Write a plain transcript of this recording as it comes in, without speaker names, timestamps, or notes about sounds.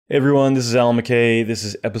Hey everyone, this is Alan McKay. This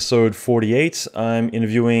is episode 48. I'm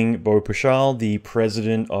interviewing Beau Perschall, the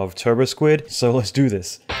president of Turbosquid. So let's do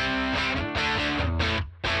this.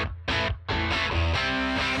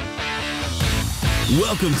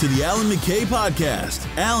 Welcome to the Alan McKay Podcast.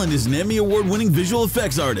 Alan is an Emmy Award-winning visual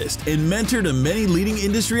effects artist and mentor to many leading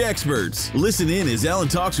industry experts. Listen in as Alan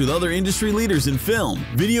talks with other industry leaders in film,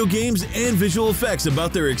 video games, and visual effects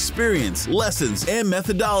about their experience, lessons, and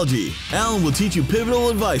methodology. Alan will teach you pivotal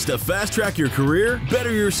advice to fast-track your career,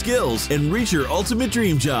 better your skills, and reach your ultimate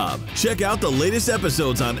dream job. Check out the latest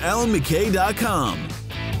episodes on alanmckay.com.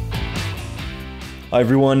 Hi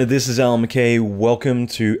everyone, this is Alan McKay. Welcome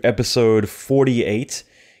to episode 48,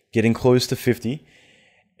 getting close to 50.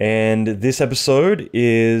 And this episode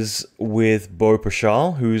is with Beau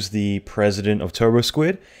Perschall, who's the president of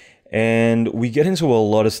Turbosquid. And we get into a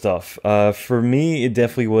lot of stuff. For me, it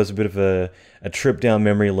definitely was a bit of a trip down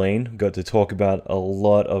memory lane. Got to talk about a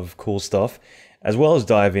lot of cool stuff, as well as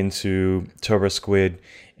dive into Turbosquid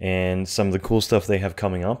and some of the cool stuff they have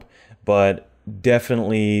coming up. But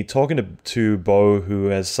definitely talking to Beau, who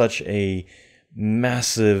has such a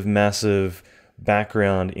massive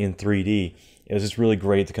background in 3D. It was just really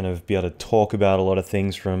great to kind of be able to talk about a lot of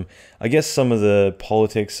things, from, I guess, some of the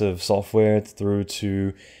politics of software through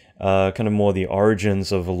to kind of more the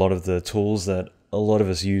origins of a lot of the tools that a lot of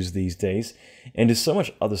us use these days. And there's so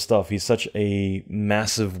much other stuff. He's such a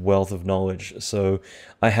massive wealth of knowledge. So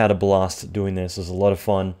I had a blast doing this. It was a lot of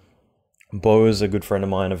fun. Beau is a good friend of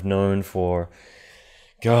mine I've known for,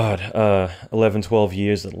 11, 12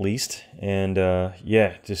 years at least. And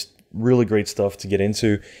yeah, just really great stuff to get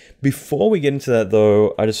into. Before we get into that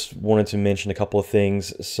though, I just wanted to mention a couple of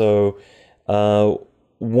things. So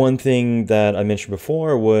one thing that I mentioned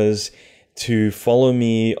before was to follow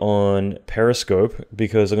me on Periscope,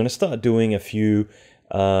 because I'm going to start doing a few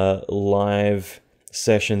live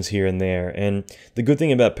sessions here and there. And the good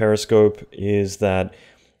thing about Periscope is that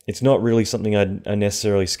it's not really something I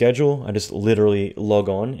necessarily schedule. I just literally log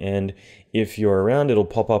on, and if you're around, it'll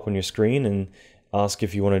pop up on your screen and ask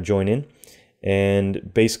if you want to join in.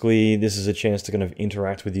 And basically, this is a chance to kind of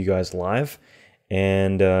interact with you guys live,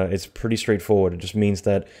 and it's pretty straightforward. It just means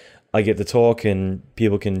that I get to talk and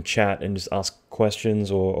people can chat and just ask questions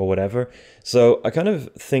or whatever. So I kind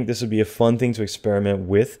of think this would be a fun thing to experiment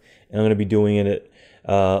with, and I'm going to be doing it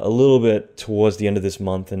a little bit towards the end of this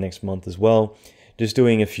month and next month as well. Just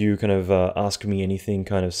doing a few kind of ask me anything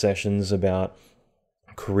kind of sessions about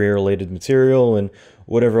career-related material and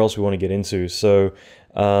whatever else we want to get into. So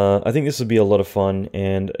I think this will be a lot of fun,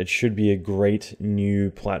 and it should be a great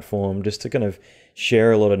new platform just to kind of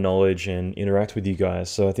share a lot of knowledge and interact with you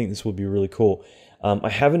guys. So I think this will be really cool. I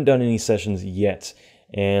haven't done any sessions yet,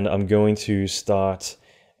 and I'm going to start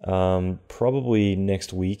probably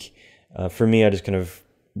next week. For me, I just kind of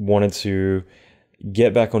wanted to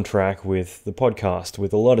get back on track with the podcast,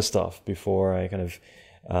 with a lot of stuff before I kind of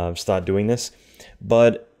start doing this.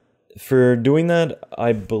 But for doing that,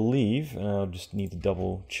 I believe, and I'll just need to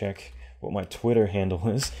double check what my Twitter handle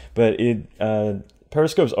is, but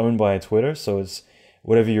Periscope's owned by Twitter, so it's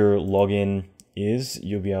whatever your login is,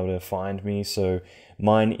 you'll be able to find me. So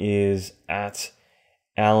mine is at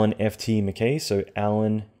Alan FT McKay, so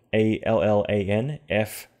Alan ALLAN,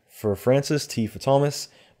 F for Francis, T for Thomas,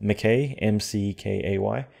 McKay,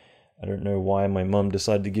 MCKAY. I don't know why my mum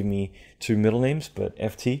decided to give me two middle names, but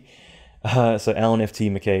FT. So Alan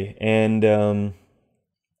FT McKay. And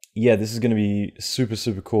yeah, this is going to be super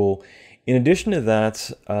cool. In addition to that,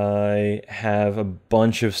 I have a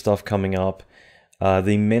bunch of stuff coming up.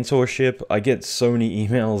 The mentorship, I get so many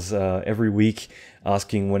emails every week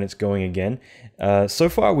asking when it's going again. So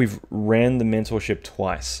far, we've ran the mentorship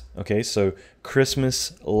twice. Okay, so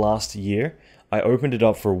Christmas last year, I opened it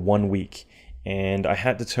up for 1 week, and I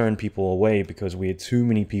had to turn people away because we had too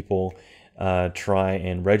many people try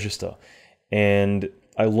and register. And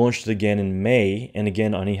I launched it again in May, and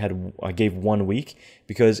again I gave 1 week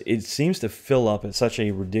because it seems to fill up at such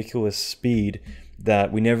a ridiculous speed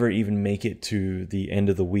that we never even make it to the end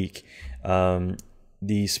of the week.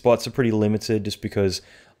 The spots are pretty limited just because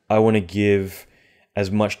I want to give as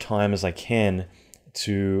much time as I can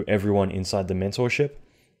to everyone inside the mentorship.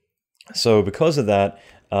 So because of that,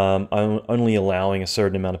 I'm only allowing a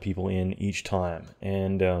certain amount of people in each time.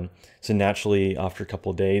 And so naturally, after a couple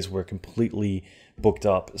of days, we're completely booked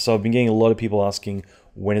up. So I've been getting a lot of people asking,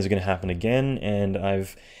 when is it going to happen again? And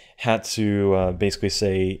I've had to basically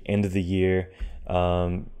say end of the year.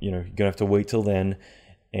 You're going to have to wait till then.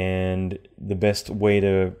 And the best way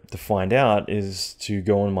to find out is to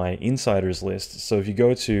go on my insiders list. So if you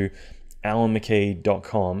go to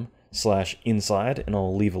alanmckay.com/inside, and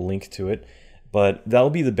I'll leave a link to it. But that'll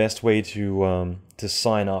be the best way to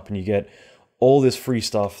sign up, and you get all this free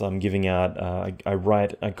stuff that I'm giving out.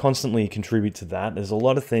 I constantly contribute to that. There's a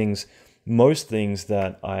lot of things, most things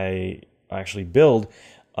that I actually build,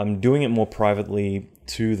 I'm doing it more privately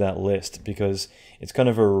to that list because it's kind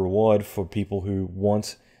of a reward for people who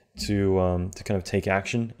want to kind of take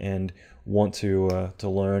action and want to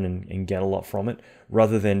learn and get a lot from it,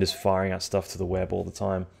 rather than just firing out stuff to the web all the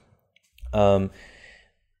time.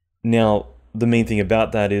 Now, the main thing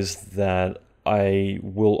about that is that I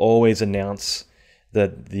will always announce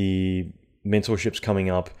that the mentorship's coming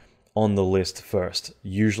up on the list first,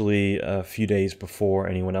 usually a few days before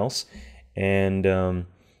anyone else, and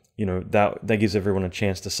that gives everyone a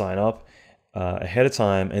chance to sign up ahead of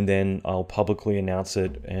time, and then I'll publicly announce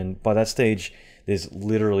it. And by that stage, there's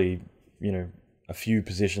literally a few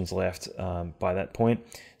positions left by that point,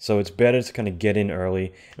 so it's better to kind of get in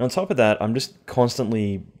early. And on top of that, I'm just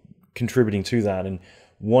constantly contributing to that. And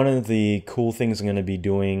one of the cool things I'm going to be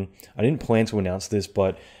doing, I didn't plan to announce this,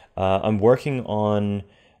 but I'm working on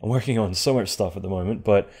so much stuff at the moment,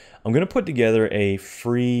 but I'm going to put together a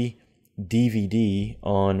free DVD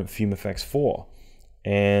on Fume Effects 4.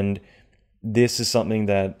 And this is something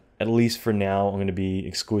that, at least for now, I'm going to be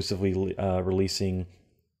exclusively releasing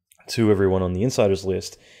to everyone on the insiders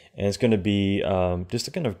list. And it's going to be just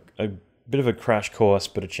a kind of a bit of a crash course,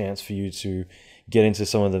 but a chance for you to get into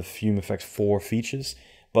some of the Fume Effects 4 features.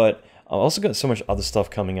 But I've also got so much other stuff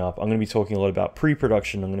coming up. I'm going to be talking a lot about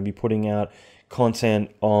pre-production. I'm going to be putting out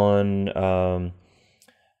content on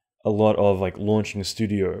a lot of like launching a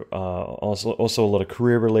studio, also a lot of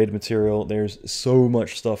career-related material. There's so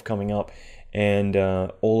much stuff coming up, and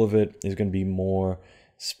all of it is going to be more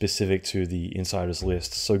specific to the insiders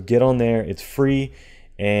list. So get on there. It's free,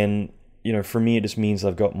 and for me, it just means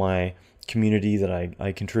I've got my community that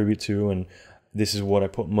I contribute to, and this is what I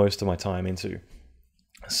put most of my time into.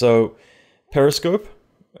 So Periscope,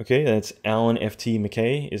 okay, that's Alan FT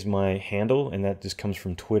McKay is my handle, and that just comes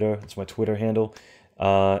from Twitter. It's my Twitter handle.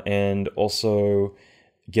 And also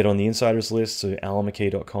get on the insiders list, so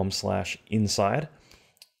alanmckay.com/inside.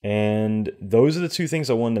 And those are the two things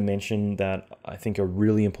I wanted to mention that I think are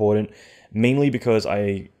really important, mainly because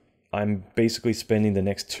I'm basically spending the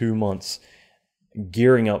next 2 months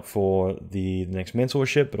gearing up for the next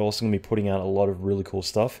mentorship, but also going to be putting out a lot of really cool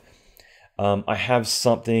stuff. I have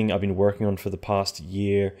something I've been working on for the past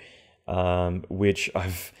year, which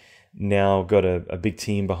I've now got a big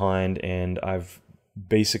team behind, and I've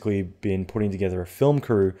basically been putting together a film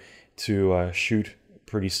crew to shoot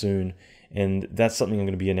pretty soon, and that's something I'm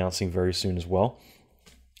going to be announcing very soon as well.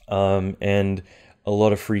 And a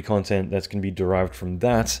lot of free content that's going to be derived from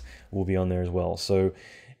that will be on there as well. So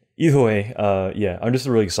either way, yeah, I'm just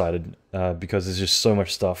really excited because there's just so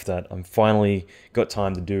much stuff that I'm finally got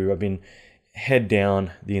time to do. I've been head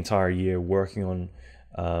down the entire year working on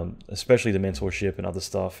especially the mentorship and other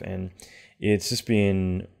stuff, and it's just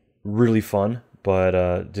been really fun,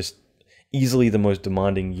 but just easily the most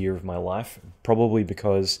demanding year of my life, probably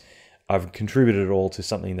because I've contributed it all to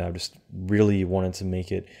something that I've just really wanted to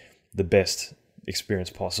make it the best experience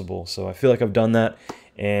possible. So I feel like I've done that,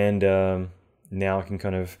 and now I can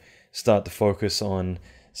kind of start to focus on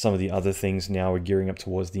some of the other things. Now we're gearing up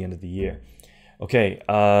towards the end of the year. Okay,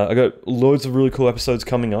 I got loads of really cool episodes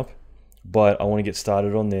coming up, but I want to get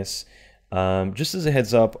started on this. Just as a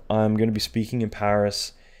heads up, I'm going to be speaking in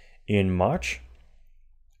Paris in March.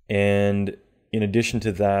 And in addition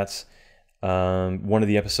to that, one of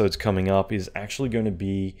the episodes coming up is actually going to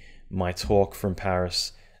be my talk from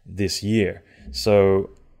Paris this year. So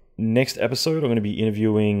next episode, I'm going to be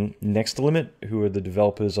interviewing Next Limit, who are the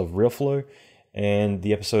developers of RealFlow. And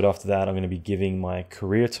the episode after that, I'm going to be giving my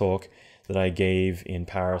career talk that I gave in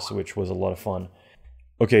Paris, which was a lot of fun.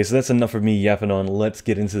 Okay, so that's enough of me yapping on. Let's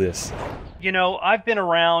get into this. I've been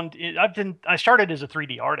around. I started as a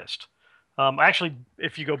 3D artist. Actually,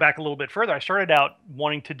 if you go back a little bit further, I started out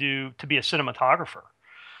wanting to be a cinematographer.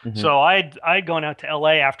 Mm-hmm. So I'd gone out to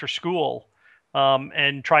LA after school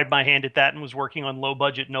and tried my hand at that, and was working on low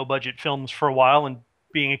budget, no budget films for a while, and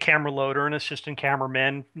being a camera loader and assistant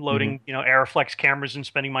cameraman, loading Aeroflex cameras and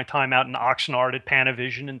spending my time out in Oxnard at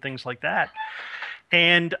Panavision and things like that.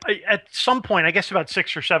 And at some point, I guess about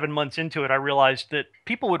 6 or 7 months into it, I realized that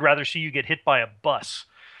people would rather see you get hit by a bus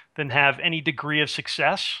than have any degree of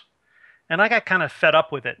success. And I got kind of fed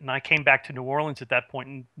up with it. And I came back to New Orleans at that point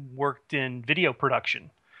and worked in video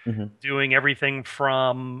production, doing everything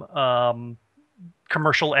from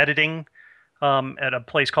commercial editing at a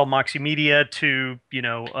place called Moxie Media to,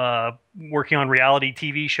 working on reality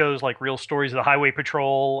TV shows like Real Stories of the Highway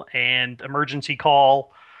Patrol and Emergency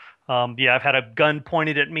Call. Yeah, I've had a gun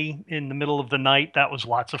pointed at me in the middle of the night. That was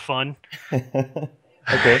lots of fun.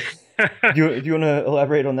 Okay. Do you want to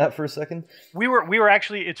elaborate on that for a second? We were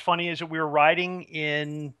actually, it's funny is that we were riding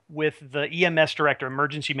in with the EMS director,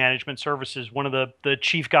 Emergency Management Services, one of the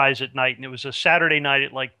chief guys at night, and it was a Saturday night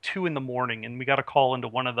at like 2 in the morning, and we got a call into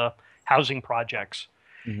one of the housing projects.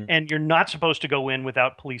 And you're not supposed to go in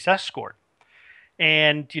without police escort.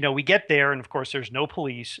 And, we get there, and of course, there's no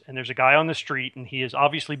police, and there's a guy on the street, and he has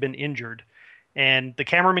obviously been injured. And the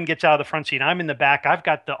cameraman gets out of the front seat. I'm in the back. I've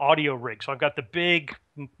got the audio rig, so I've got the big,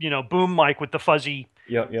 boom mic with the fuzzy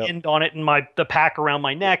end on it, and the pack around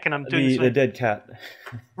my neck, and I'm doing the dead cat.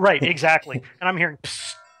 Right, exactly. And I'm hearing,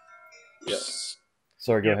 psst, psst.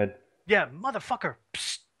 Sorry, go ahead. Yeah, motherfucker.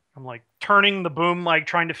 Psst. I'm like turning the boom mic,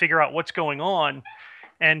 trying to figure out what's going on.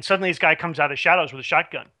 And suddenly this guy comes out of the shadows with a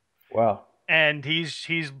shotgun. Wow. And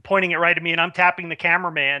he's pointing it right at me, and I'm tapping the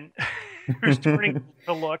cameraman who's turning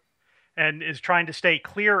to look and is trying to stay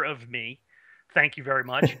clear of me. Thank you very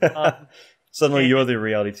much. Suddenly you're the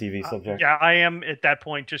reality TV subject. Yeah, I am at that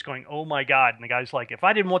point just going, oh my God. And the guy's like, if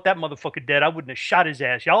I didn't want that motherfucker dead, I wouldn't have shot his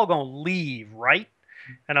ass. Y'all gonna leave, right?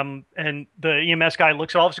 And the EMS guy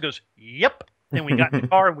looks at all of us and goes, yep. And we got in the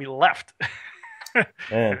car and we left.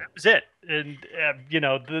 That was it. And,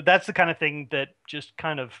 that's the kind of thing that just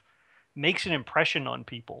kind of makes an impression on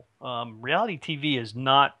people. Reality TV is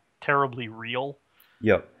not terribly real.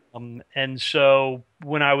 Yep. And so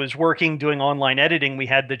when I was doing online editing, we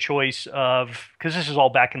had the choice of, because this is all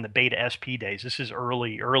back in the beta SP days. This is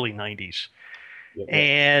early 90s. Yep.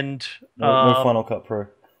 And no Final Cut Pro.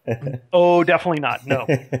 Oh, definitely not. No.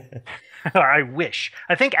 I wish.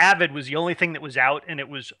 I think Avid was the only thing that was out, and it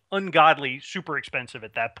was ungodly, super expensive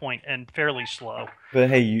at that point, and fairly slow. But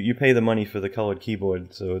hey, you pay the money for the colored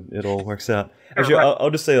keyboard, so it all works out. Actually, right.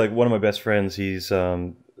 I'll just say, like, one of my best friends, he's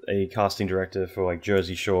a casting director for like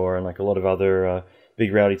Jersey Shore and like a lot of other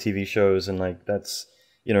big reality TV shows, and like that's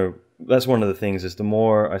one of the things is the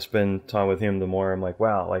more I spend time with him, the more I'm like,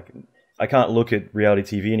 wow, like I can't look at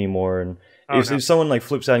reality TV anymore. And if someone like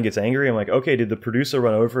flips out and gets angry, I'm like, okay, did the producer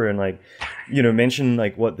run over and like, mention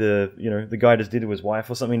like what the guy just did to his wife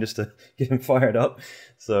or something just to get him fired up?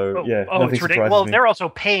 So it's ridiculous. Well, they're also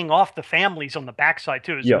paying off the families on the backside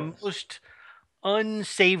too. It's the most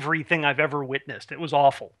unsavory thing I've ever witnessed. It was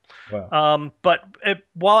awful. Wow. But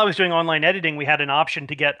while I was doing online editing, we had an option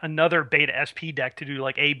to get another beta SP deck to do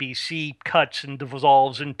like ABC cuts and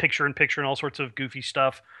dissolves and picture and all sorts of goofy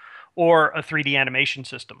stuff, or a 3D animation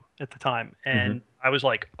system at the time. And I was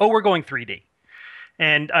like, oh, we're going 3D.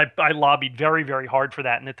 And I lobbied very, very hard for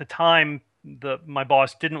that. And at the time, my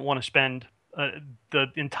boss didn't want to spend the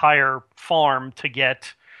entire farm to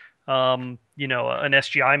get an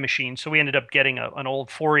SGI machine. So we ended up getting an old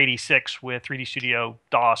 486 with 3D Studio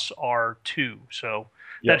DOS R2. So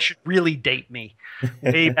that should really date me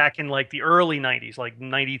way back in like the early 90s, like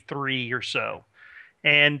 93 or so.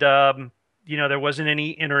 And there wasn't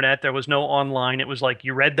any internet. There was no online. It was like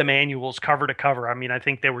you read the manuals cover to cover. I mean, I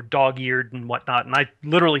think they were dog-eared and whatnot. And I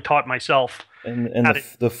literally taught myself. And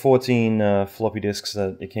the 14 floppy disks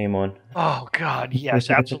that it came on. Oh, God. Yes,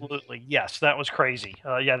 absolutely. Yes, that was crazy.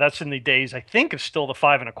 That's in the days, I think, of still the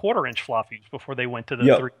 5 1/4 inch floppies before they went to the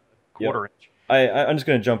 3 1/4 inch. I'm just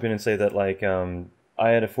going to jump in and say that, like, I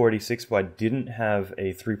had a 486, but I didn't have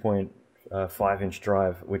a 3.5 inch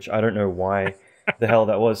drive, which I don't know why the hell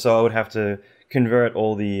that was. So I would have to convert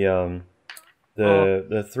all the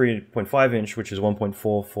 3.5 inch, which is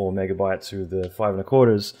 1.44 megabytes, to the 5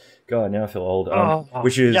 1/4. God, now I feel old.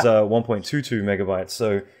 Which is 1.22 megabytes.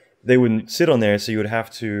 So they wouldn't sit on there. So you would have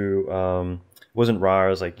to wasn't RAR,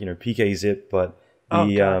 it was like PK zip, but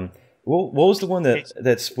the what was the one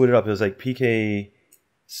that split it up? It was like PK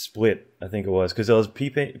split, I think it was, because there was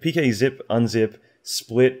PK zip, unzip,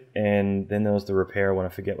 split, and then there was the repair one. I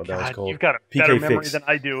forget what that was called. You've got a better memory than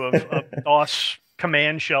I do of DOS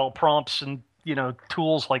command shell prompts and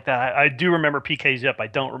tools like that. I do remember PK zip. I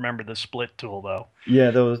don't remember the split tool though.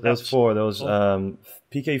 Yeah, there was 4. There was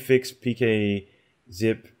PK fix, PK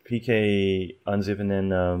zip, PK unzip, and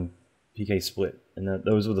then PK split. And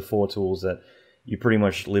those were the 4 tools that you pretty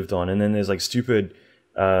much lived on. And then there's like stupid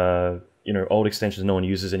old extensions no one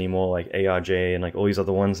uses anymore, like ARJ and like all these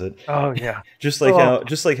other ones that just like how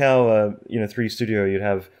 3D Studio, you'd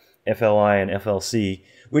have FLI and FLC,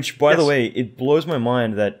 which by the way, it blows my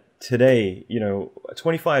mind that today,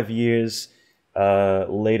 25 years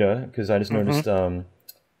later, because I just noticed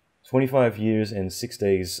 25 years and 6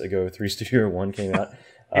 days ago 3D Studio 1 came out.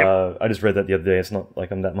 I just read that the other day. It's not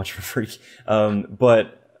like I'm that much of a freak,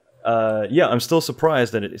 but I'm still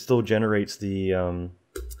surprised that it still generates the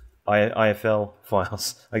IFL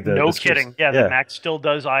files, like the No strips. kidding. Yeah, the Mac still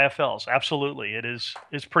does IFLs. Absolutely,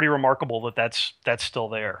 it's pretty remarkable that that's still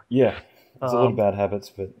there. Yeah, it's a lot of bad habits,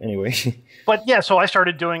 but anyway. But yeah, so I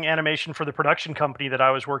started doing animation for the production company that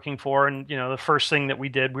I was working for, and the first thing that we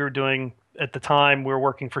did, we were doing at the time, we were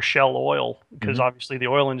working for Shell Oil because obviously the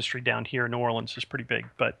oil industry down here in New Orleans is pretty big,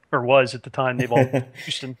 or was at the time. They've all moved to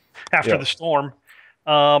Houston after the storm.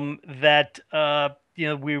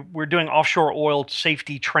 We were doing offshore oil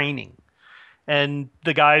safety training. And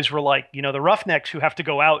the guys were like, the roughnecks who have to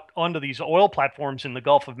go out onto these oil platforms in the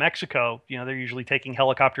Gulf of Mexico, they're usually taking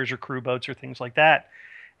helicopters or crew boats or things like that.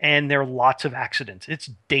 And there are lots of accidents. It's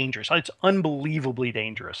dangerous. It's unbelievably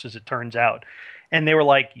dangerous, as it turns out. And they were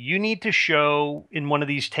like, you need to show in one of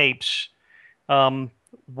these tapes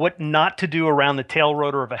what not to do around the tail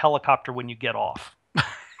rotor of a helicopter when you get off.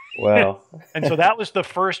 Wow. And so that was the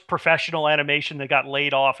first professional animation that got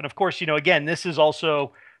laid off. And of course, again, this is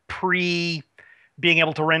also pre being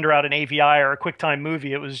able to render out an AVI or a QuickTime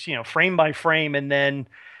movie. It was, frame by frame, and then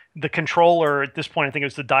the controller at this point, I think it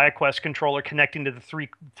was the DiaQuest controller connecting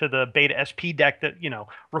to the Beta SP deck that,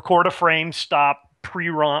 record a frame, stop,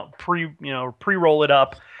 pre-roll it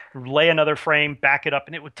up, lay another frame, back it up,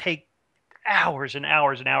 and it would take hours and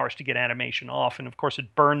hours and hours to get animation off. And of course,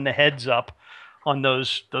 it burned the heads up on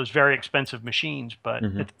those very expensive machines. But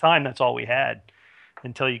at the time, that's all we had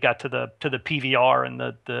until you got to the PVR and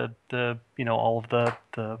the all of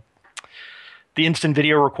the instant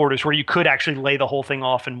video recorders where you could actually lay the whole thing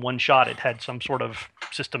off in one shot. It had some sort of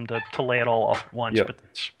system to lay it all off at once. Yep. But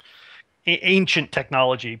it's ancient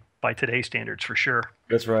technology by today's standards, for sure.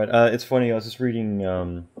 That's right. It's funny. I was just reading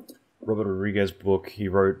Robert Rodriguez's book he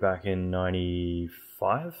wrote back in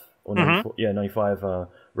 95 or 94. Yeah, 95.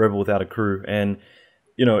 Rebel Without a Crew, and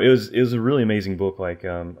it was a really amazing book. Like,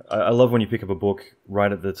 I love when you pick up a book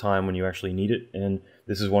right at the time when you actually need it, and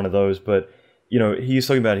this is one of those. But he was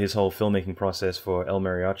talking about his whole filmmaking process for El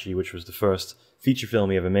Mariachi, which was the first feature film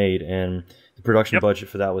he ever made, and the production budget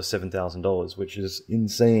for that was $7,000, which is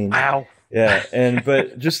insane. Wow. Yeah,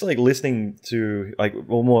 but just like listening to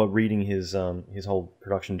more reading his whole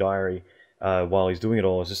production diary while he's doing it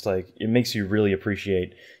all, it's just like it makes you really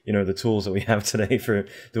appreciate the tools that we have today for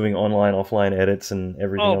doing online, offline edits and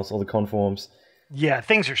everything else, all the conforms. Yeah,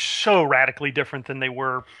 things are so radically different than they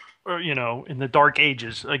were, in the dark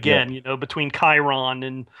ages. Again, between Chiron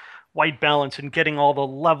and white balance and getting all the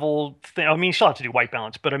level thing. I mean, you still have to do white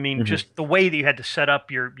balance, but I mean, just the way that you had to set up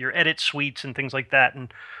your edit suites and things like that.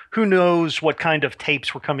 And who knows what kind of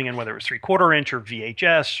tapes were coming in, whether it was 3/4 inch or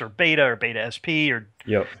VHS or Beta SP or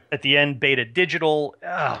at the end Beta digital.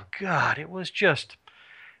 Oh God, it was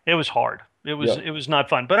hard. It was not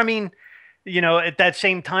fun. But I mean, at that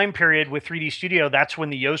same time period with 3D Studio, that's when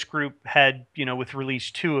the Yoast group had, with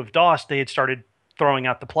release 2 of DOS, they had started throwing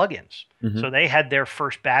out the plugins. So they had their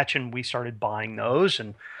first batch, and we started buying those.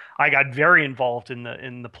 And I got very involved in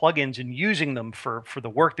the plugins and using them for the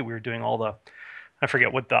work that we were doing. I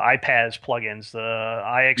forget what the iPaaS plugins, the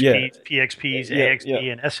IXPs, PXPs,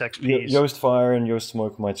 AXP, and SXPs. Yoast Fire and Yoast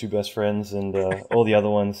Smoke are my two best friends, and all the other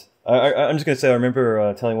ones. I'm just going to say, I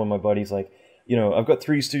remember telling one of my buddies, like, I've got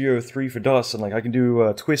 3D Studio 3 for DOS, and like I can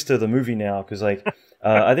do Twister the movie now, because like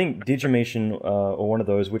I think Digimation or one of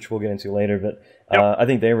those, which we'll get into later, but I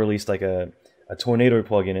think they released like a Tornado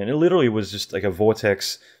plugin, and it literally was just like a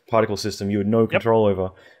vortex particle system you had no control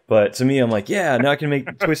over. But to me, I'm like, yeah, now I can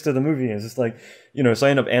make Twister the movie. And it's just like, so I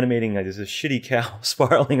end up animating like this shitty cow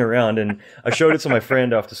spiraling around, and I showed it to my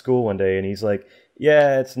friend after school one day, and he's like,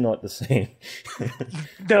 yeah, it's not the same.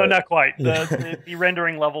 No, not quite. The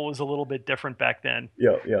rendering level was a little bit different back then.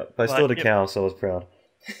 Yeah. But I still had a cow, so I was proud.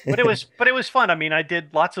 but it was fun. I mean, I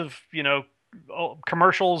did lots of,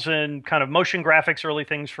 commercials and kind of motion graphics, early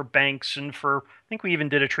things for banks, and I think we even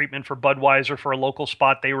did a treatment for Budweiser for a local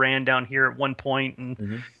spot they ran down here at one point,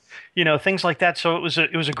 and things like that. So it was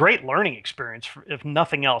a great learning experience, if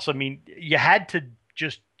nothing else. I mean, you had to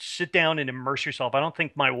just sit down and immerse yourself. I don't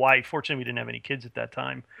think my wife, fortunately we didn't have any kids at that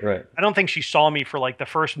time, right? I don't think she saw me for like the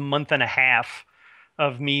first month and a half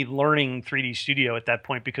of me learning 3D Studio at that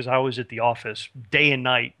point, because I was at the office day and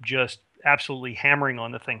night just absolutely hammering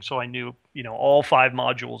on the thing. So I knew, all 5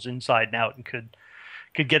 modules inside and out, and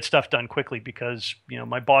could get stuff done quickly, because,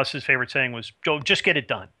 my boss's favorite saying was, Joe, just get it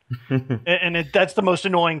done. and that's the most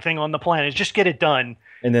annoying thing on the planet, is just get it done.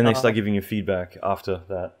 And then they start giving you feedback after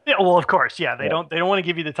that. Yeah, well, of course, yeah. They don't want to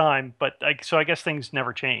give you the time, but so I guess things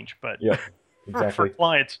never change. But exactly. for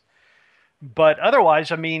clients. But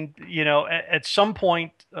otherwise, I mean, at some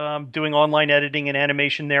point, doing online editing and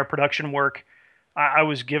animation there, production work, I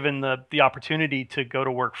was given the opportunity to go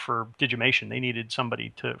to work for Digimation. They needed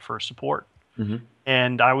somebody for support.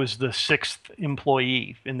 and I was the sixth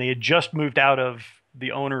employee, and they had just moved out of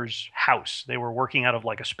the owner's house. They were working out of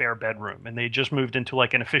like a spare bedroom, and they had just moved into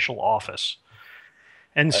like an official office.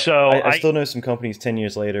 And so I still know some companies 10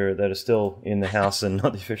 years later that are still in the house and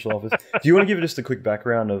not the official office. Do you want to give just a quick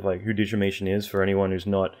background of like who Digimation is for anyone who's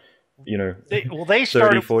not, you know, they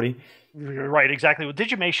 30, 40? Right, exactly. Well,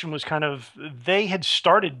 Digimation was kind of, they had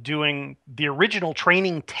started doing the original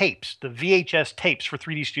training tapes, the VHS tapes for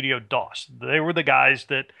 3D Studio DOS. They were the guys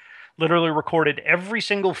that literally recorded every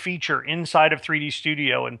single feature inside of 3D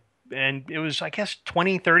Studio, and it was, I guess,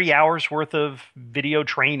 20, 30 hours worth of video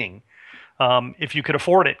training. If you could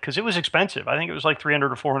afford it, because it was expensive. I think it was like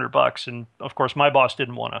 $300 or $400, and of course my boss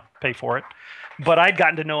didn't want to pay for it. But I'd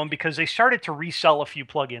gotten to know them because they started to resell a few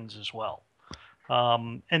plugins as well.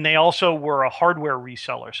 And they also were a hardware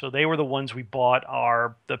reseller, so they were the ones we bought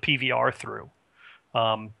the PVR through,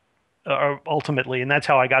 ultimately, and that's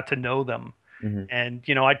how I got to know them. And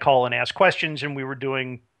I'd call and ask questions, and we were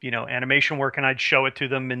doing animation work, and I'd show it to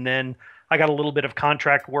them, and then I got a little bit of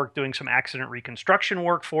contract work doing some accident reconstruction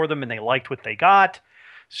work for them, and they liked what they got,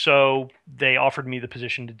 so they offered me the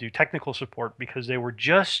position to do technical support because they were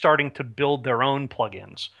just starting to build their own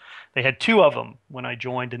plugins. They had two of them when I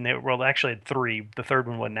joined, and they actually had three. The third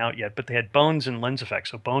one wasn't out yet, but they had Bones and Lens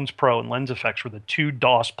Effects. So Bones Pro and Lens Effects were the two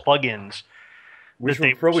DOS plugins. Which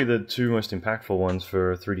were probably the two most impactful ones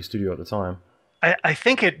for 3D Studio at the time. I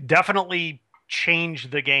think it definitely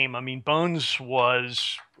changed the game. I mean, Bones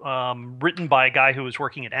was written by a guy who was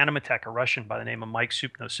working at Animatech, a Russian by the name of Mike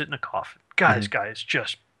Supno-Sitnikov. God, this guy is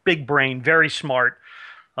just big brain, very smart,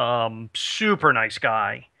 super nice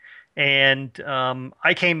guy. And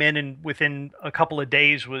I came in, and within a couple of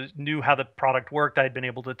days knew how the product worked. I'd been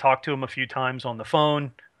able to talk to him a few times on the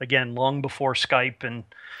phone, again, long before Skype and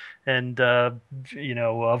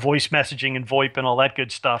voice messaging and VoIP and all that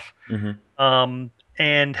good stuff.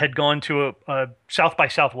 And had gone to a South by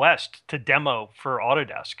Southwest to demo for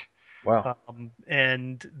Autodesk. Wow.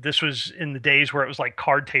 And this was in the days where it was like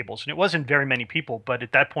card tables, and it wasn't very many people, but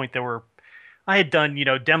at that point I had done,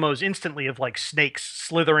 demos instantly of like snakes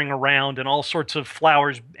slithering around and all sorts of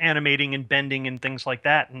flowers animating and bending and things like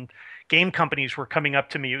that. And game companies were coming up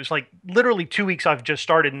to me. It was like literally 2 weeks I've just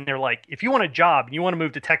started, and they're like, if you want a job and you want to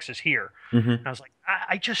move to Texas here. And I was like,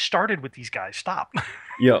 I just started with these guys. Stop.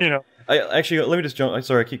 Yeah. Actually, let me just jump.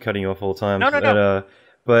 Sorry, I keep cutting you off all the time. No.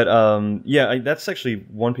 That's actually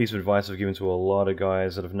one piece of advice I've given to a lot of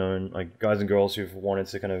guys that I've known, like guys and girls who've wanted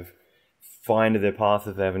to kind of find their path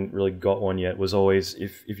if they haven't really got one yet, was always,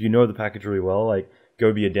 if you know the package really well, like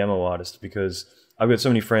go be a demo artist, because I've got so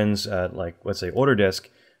many friends at, like, let's say Autodesk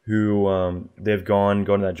who they've gone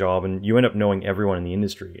to that job, and you end up knowing everyone in the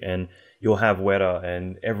industry, and you'll have Weta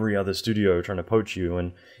and every other studio trying to poach you,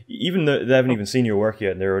 and even though they haven't even seen your work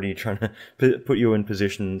yet, they're already trying to put you in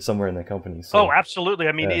position somewhere in their company. So, oh, absolutely.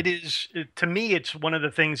 I mean, to me, it's one of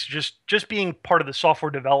the things, just being part of the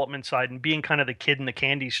software development side and being kind of the kid in the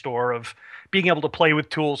candy store of being able to play with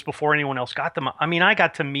tools before anyone else got them. I mean, I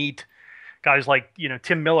got to meet guys like,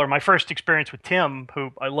 Tim Miller. My first experience with Tim,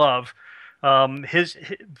 who I love, his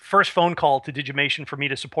first phone call to Digimation for me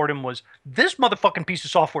to support him was, "This motherfucking piece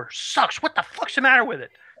of software sucks. What the fuck's the matter with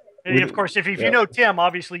it?" And of course, if you know Tim,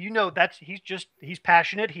 obviously he's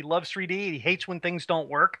passionate. He loves 3D. He hates when things don't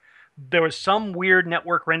work. There was some weird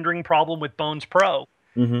network rendering problem with Bones Pro.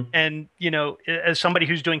 And, as somebody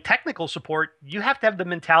who's doing technical support, you have to have the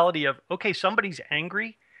mentality of, okay, somebody's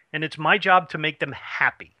angry, and it's my job to make them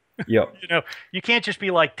happy. Yep. You can't just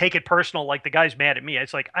be like, take it personal, like the guy's mad at me.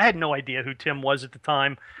 It's like, I had no idea who Tim was at the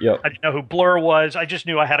time. Yep. I didn't know who Blur was. I just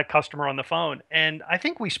knew I had a customer on the phone. And I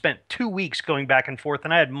think we spent 2 weeks going back and forth,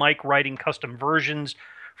 and I had Mike writing custom versions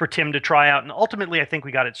for Tim to try out. And ultimately, I think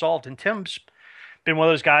we got it solved. And Tim's been one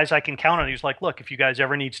of those guys I can count on. He's like, look, if you guys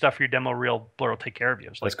ever need stuff for your demo reel, Blur will take care of you.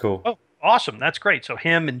 I was like, that's cool. Oh, awesome. That's great. So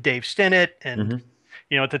him and Dave Stinnett and,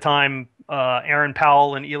 at the time, Aaron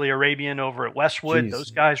Powell and Eli Arabian over at Westwood. Jeez.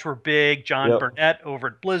 Those guys were big. John Burnett over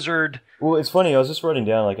at Blizzard. Well, it's funny. I was just writing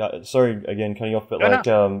down, like, sorry again, cutting you off, but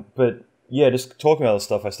but yeah, just talking about this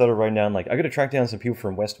stuff, I started writing down, like, I got to track down some people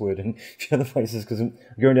from Westwood and a few other places because I'm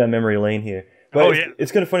going down memory lane here. But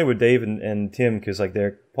it's kind of funny with Dave and Tim because, like,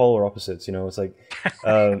 they're polar opposites, It's like,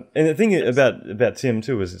 and the thing about Tim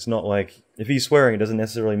too is it's not like if he's swearing, it doesn't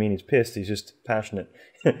necessarily mean he's pissed. He's just passionate.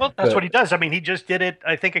 Well, that's what he does. I mean, he just did it,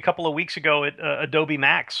 I think, a couple of weeks ago at Adobe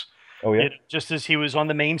Max. Oh yeah. Just as he was on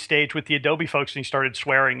the main stage with the Adobe folks, and he started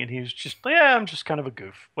swearing, and he was just, I'm just kind of a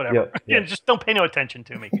goof, whatever. Just don't pay no attention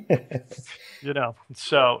to me.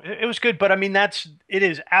 So it was good. But I mean, it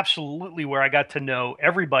is absolutely where I got to know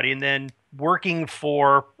everybody. And then working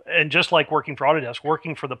for, and just like working for Autodesk,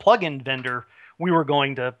 working for the plugin vendor, we were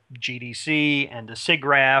going to GDC and to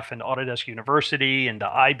SIGGRAPH and Autodesk University and to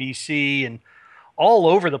IBC and all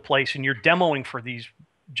over the place, and you're demoing for these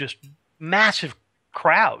just massive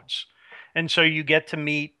crowds. And so you get to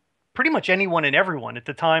meet pretty much anyone and everyone. At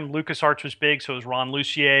the time, LucasArts was big, so it was Ron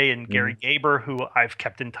Lucier and Gary Gaber, who I've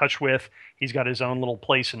kept in touch with. He's got his own little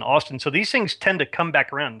place in Austin. So these things tend to come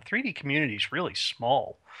back around. The 3D community is really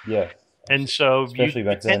small. Yeah. And so especially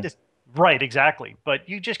back then. Right, exactly. But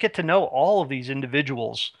you just get to know all of these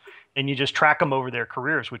individuals, and you just track them over their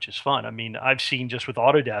careers, which is fun. I mean, I've seen just with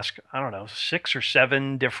Autodesk, I don't know, 6 or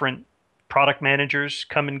 7 different product managers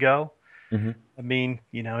come and go. I mean,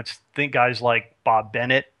 you know, think guys like Bob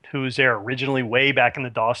Bennett, who was there originally way back in the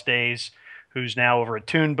DOS days, who's now over at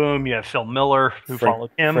Toon Boom. You have Phil Miller, who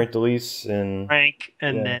followed him. Frank DeLise and Frank,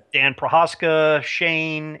 and then Dan Prohaska,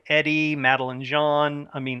 Shane, Eddie, Madeline Jean.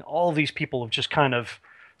 I mean, all these people have just kind of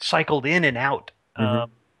cycled in and out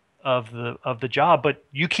of the job, but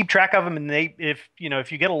you keep track of them, and if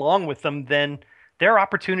you get along with them, then there are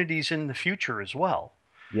opportunities in the future as well.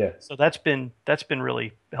 Yeah. So that's been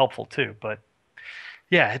really helpful too. But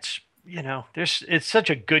yeah, it's such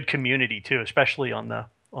a good community too, especially on the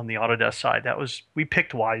Autodesk side. We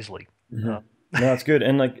picked wisely. No, it's good,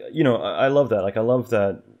 and I love that. Like I love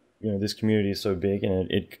that this community is so big, and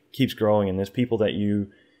it keeps growing, and there's people that you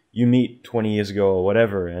meet 20 years ago or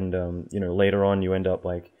whatever, and later on you end up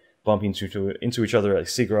like bumping into each other at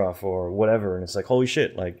SIGGRAPH or whatever, and it's like holy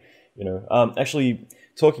shit, like actually.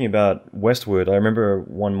 Talking about Westwood, I remember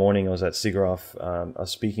one morning I was at SIGGRAPH. I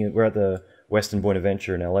was speaking. We're at the Western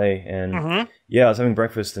Bonaventure in LA, and I was having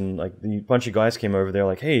breakfast, and like a bunch of guys came over. They're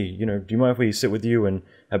like, "Hey, do you mind if we sit with you and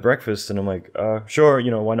have breakfast?" And I'm like, "Sure,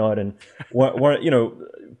 why not?" And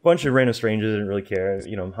bunch of random strangers didn't really care.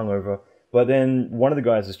 I'm hungover, but then one of the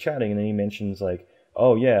guys is chatting, and then he mentions like,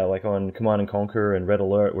 "Oh yeah, like on Command and Conquer and Red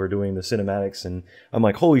Alert, we're doing the cinematics," and I'm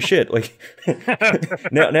like, "Holy shit!" Like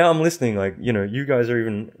now I'm listening. Like you guys are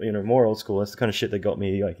even more old school. That's the kind of shit that got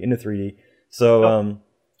me like into 3D. So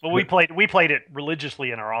well, we played it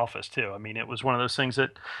religiously in our office too. I mean, it was one of those things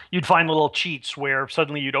that you'd find little cheats where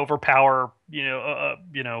suddenly you'd overpower,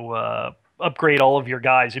 upgrade all of your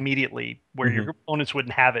guys immediately where your opponents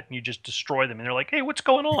wouldn't have it, and you just destroy them, and they're like, "Hey, what's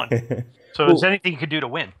going on?" So is there anything you could do to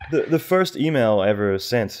win? The first email I ever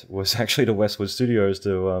sent was actually to Westwood Studios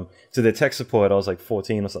to their tech support. I was like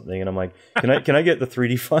 14 or something, and I'm like, "Can I get the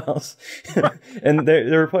 3D files?" And they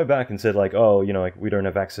replied back and said like, "Oh, like we don't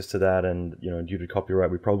have access to that, and due to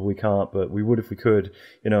copyright, we probably can't, but we would if we could."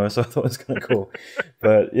 So I thought it was kind of cool.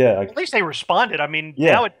 But yeah, at least they responded. I mean,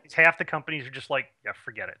 nowadays half the companies are just like, "Yeah,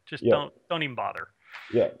 forget it. Just don't even bother."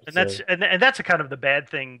 Yeah, and that's a kind of the bad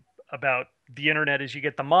thing about the internet is you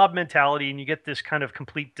get the mob mentality, and you get this kind of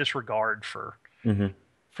complete disregard for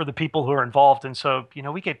the people who are involved. And so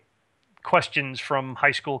we get questions from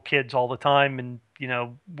high school kids all the time, and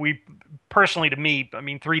we personally, to me, I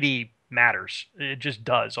mean, 3D matters. It just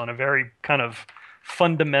does on a very kind of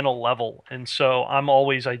fundamental level. And so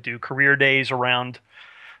I do career days around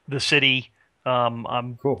the city.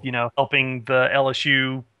 I'm cool. Helping the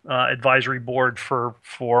LSU advisory board for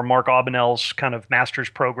Mark Aubinell's kind of master's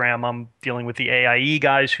program. I'm dealing with the AIE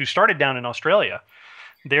guys who started down in Australia.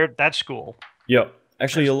 They're at that school. Yeah.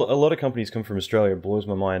 Actually, a lot of companies come from Australia. It blows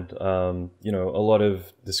my mind. A lot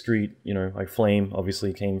of Discrete, like Flame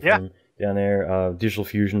obviously came from down there. Digital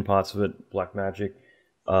Fusion, parts of it, Blackmagic.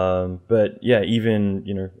 But yeah,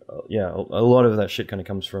 even, a lot of that shit kind of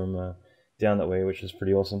comes from down that way, which is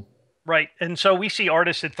pretty awesome. Right. And so we see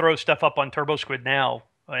artists that throw stuff up on Turbosquid now,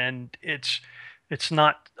 and it's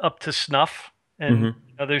not up to snuff. And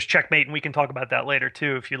there's Checkmate, and we can talk about that later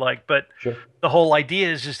too if you like. But the whole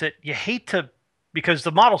idea is that you hate to, because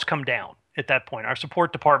the models come down at that point. Our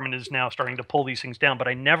support department is now starting to pull these things down, but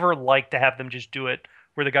I never like to have them just do it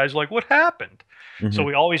where the guy's like, "What happened?" So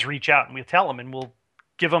we always reach out and we tell them, and we'll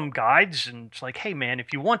give them guides, and it's like, "Hey man,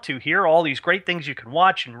 if you want to, here are all these great things you can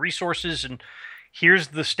watch and resources, and here's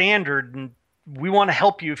the standard, and we want to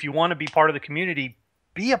help you. If you want to be part of the community,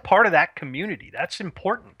 be a part of that community. That's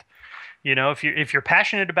important. If you're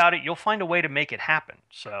passionate about it, you'll find a way to make it happen."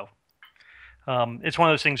 So it's one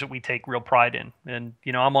of those things that we take real pride in. And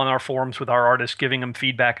I'm on our forums with our artists, giving them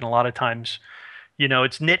feedback, and a lot of times,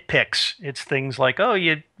 it's nitpicks. It's things like, "Oh,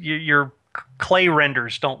 your clay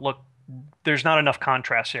renders don't look. There's not enough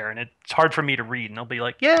contrast there, and it's hard for me to read." And they'll be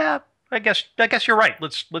like, "Yeah, I guess you're right.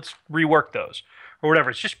 Let's rework those." Or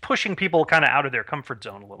whatever. It's just pushing people kind of out of their comfort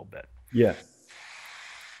zone a little bit. Yeah.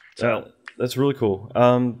 So that's really cool.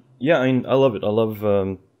 Yeah, I love it. I love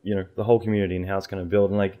the whole community and how it's kind of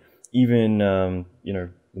built, and like even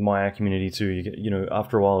the Maya community too.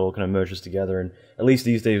 After a while, it all kind of merges together, and at least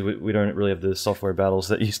these days, we don't really have the software battles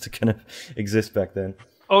that used to kind of exist back then.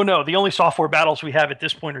 Oh no, the only software battles we have at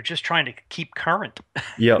this point are just trying to keep current.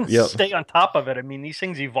 Yep, yep. Stay on top of it. I mean, these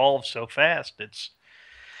things evolve so fast.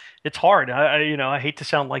 It's hard. I hate to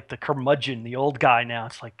sound like the curmudgeon, the old guy now.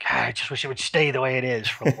 It's like, God, I just wish it would stay the way it is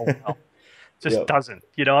for a little while. It just doesn't.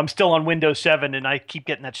 I'm still on Windows 7 and I keep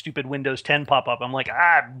getting that stupid Windows 10 pop up. I'm like,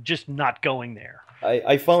 I'm just not going there.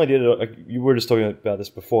 I finally did it. You were just talking about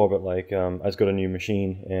this before, but like I just got a new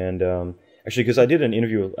machine, and actually, because I did an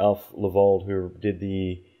interview with Alf Levold, who did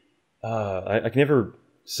the I can never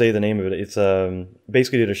say the name of it. It's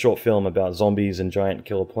basically did a short film about zombies and giant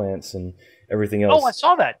killer plants and everything else. Oh, I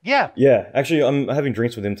saw that. Yeah. Yeah, actually, I'm having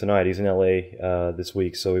drinks with him tonight. He's in LA this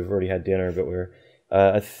week, so we've already had dinner. But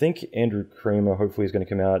I think Andrew Kramer hopefully is going to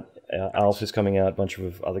come out. Alf is coming out. A bunch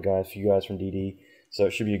of other guys, a few guys from DD. So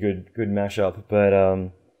it should be a good mashup.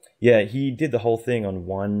 But yeah, he did the whole thing on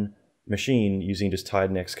one machine using just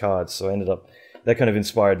Tidenex cards. So I ended up that kind of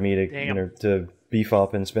inspired me to to beef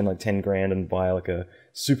up and spend like 10 grand and buy like a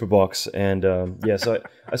super box. And yeah, so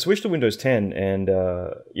I switched to Windows 10, and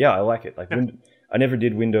yeah, I like it. Like I never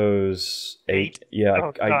did Windows 8. Yeah,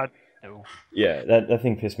 oh, God. No. Yeah, that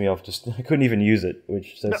thing pissed me off. Just I couldn't even use it,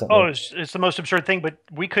 which says something. Oh, it's the most absurd thing. But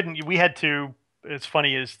we couldn't. We had to. It's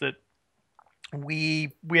funny is that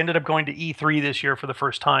we ended up going to E3 this year for the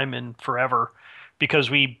first time in forever because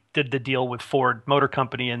we did the deal with Ford Motor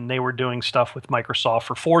Company and they were doing stuff with Microsoft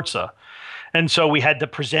for Forza. And so we had to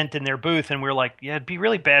present in their booth, and we were like, yeah, it'd be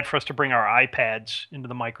really bad for us to bring our iPads into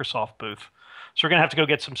the Microsoft booth. So we're going to have to go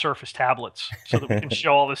get some Surface tablets so that we can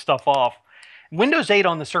show all this stuff off. Windows 8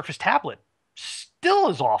 on the Surface tablet still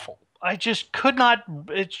is awful. I just could not,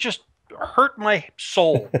 it's just hurt my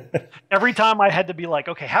soul. Every time I had to be like,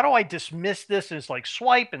 okay, how do I dismiss this? And it's like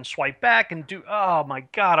swipe and swipe back and do, oh my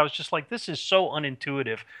God. I was just like, this is so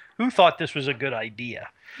unintuitive. Who thought this was a good idea?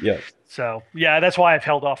 Yeah. So yeah, that's why I've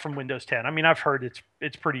held off from Windows 10. I mean, I've heard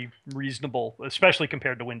it's pretty reasonable, especially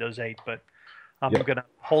compared to Windows 8, but I'm going to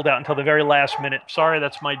hold out until the very last minute. Sorry,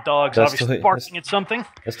 that's my dog's obviously barking at something.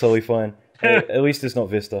 That's totally fine. At least it's not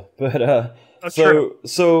Vista. But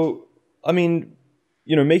so I mean,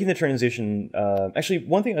 making the transition. Actually,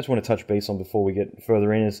 one thing I just want to touch base on before we get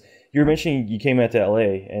further in is you were mentioning you came out to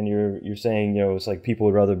LA and you're saying it's like people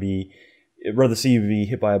would rather see you be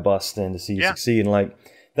hit by a bus than to see you succeed, and like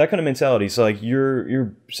that kind of mentality. So like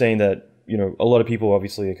you're saying that a lot of people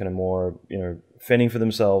obviously are kind of more fending for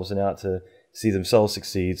themselves and out to see themselves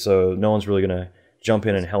succeed. So no one's really going to jump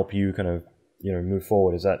in and help you kind of move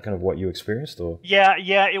forward. Is that kind of what you experienced? Or yeah,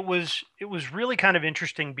 it was really kind of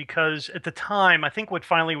interesting because at the time, I think what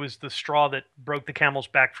finally was the straw that broke the camel's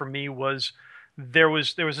back for me was there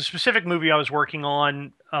was a specific movie I was working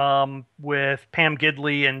on with Pam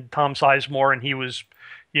Gidley and Tom Sizemore, and he was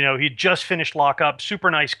he'd just finished Lock Up,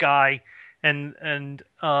 super nice guy, and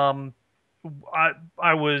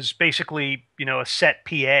I was basically a set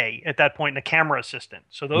PA at that point and a camera assistant.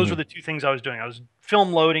 So those were the two things I was doing. I was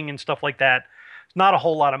film loading and stuff like that. Not a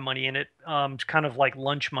whole lot of money in it. It's kind of like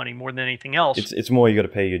lunch money more than anything else. It's more you got to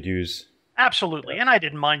pay your dues. Absolutely, and I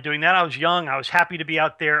didn't mind doing that. I was young. I was happy to be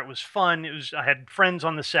out there. It was fun. I had friends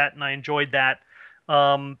on the set, and I enjoyed that.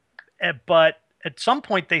 But at some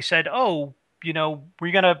point, they said, "Oh,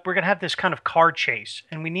 we're gonna have this kind of car chase,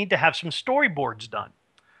 and we need to have some storyboards done."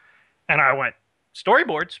 And I went,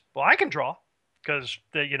 "Storyboards? Well, I can draw," because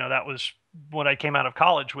that was what I came out of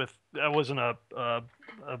college with. I wasn't a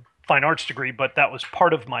fine arts degree, but that was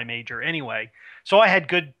part of my major anyway. So I had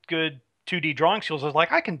good 2D drawing skills. I was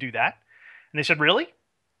like, I can do that. And they said, really?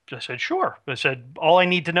 I said, sure. I said, all I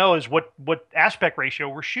need to know is what aspect ratio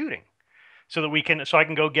we're shooting so I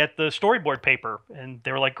can go get the storyboard paper. And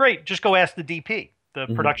they were like, great, just go ask the DP, the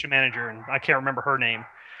production manager. And I can't remember her name,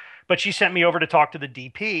 but she sent me over to talk to the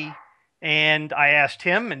DP. And I asked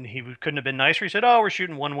him, and he couldn't have been nicer. He said, oh, we're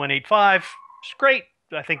shooting 1185. It's great.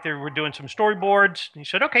 I think they were doing some storyboards. And he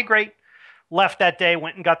said, okay, great. Left that day,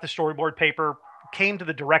 went and got the storyboard paper, came to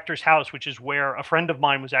the director's house, which is where a friend of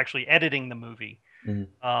mine was actually editing the movie in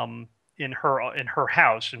her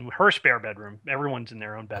house, in her spare bedroom. Everyone's in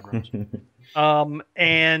their own bedrooms.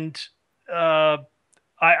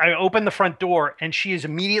 I opened the front door, and she is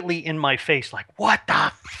immediately in my face like, what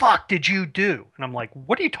the fuck did you do? And I'm like,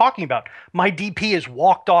 what are you talking about? My DP has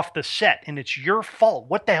walked off the set, and it's your fault.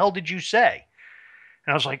 What the hell did you say?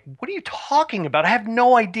 And I was like, what are you talking about? I have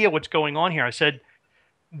no idea what's going on here. I said,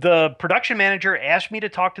 the production manager asked me to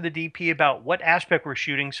talk to the DP about what aspect we're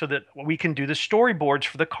shooting so that we can do the storyboards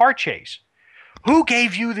for the car chase. Who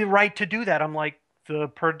gave you the right to do that? I'm like, the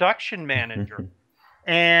production manager.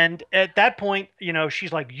 And at that point,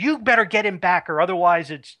 she's like, you better get him back or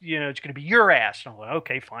otherwise it's going to be your ass. And I'm like,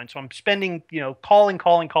 okay, fine. So I'm spending,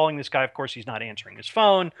 calling this guy. Of course, he's not answering his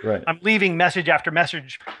phone. Right. I'm leaving message after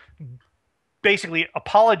message, basically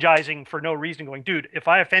apologizing for no reason, going, dude, if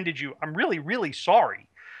I offended you, I'm really, really sorry.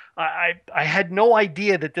 I had no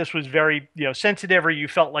idea that this was very, sensitive, or you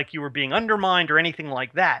felt like you were being undermined or anything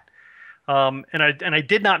like that. And I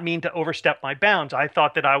did not mean to overstep my bounds. I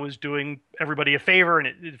thought that I was doing everybody a favor, and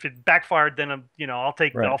if it backfired, then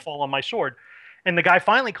I'll fall on my sword. And the guy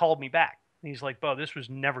finally called me back. And he's like, "Beau, this was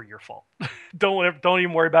never your fault. Don't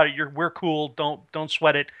even worry about it. We're cool. Don't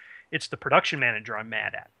sweat it. It's the production manager I'm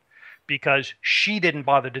mad at, because she didn't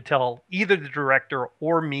bother to tell either the director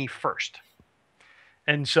or me first."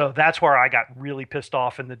 And so that's where I got really pissed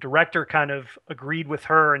off, and the director kind of agreed with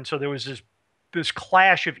her, and so there was this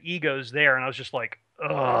clash of egos there, and I was just like,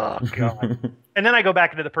 oh god. And then I go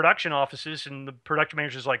back into the production offices, and the production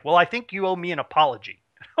manager's like, well, I think you owe me an apology.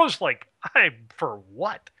 I was like, for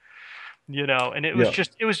what? And it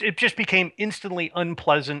was it just became instantly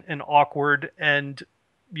unpleasant and awkward, and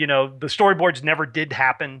the storyboards never did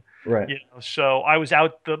happen. Right. So I was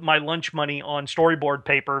out my lunch money on storyboard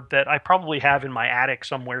paper that I probably have in my attic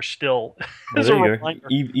somewhere still. Well, there you go.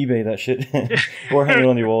 eBay that shit. Or hang it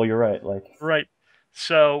on your wall. You're right. Right.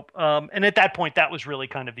 So, and at that point, that was really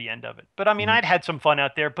kind of the end of it. But I mean, I'd had some fun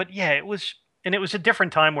out there. But yeah, it was a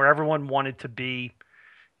different time where everyone wanted to be,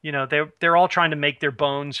 they're all trying to make their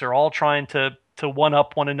bones. They're all trying to one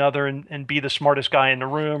up one another and be the smartest guy in the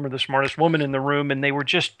room or the smartest woman in the room, and they were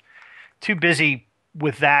just too busy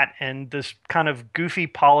with that and this kind of goofy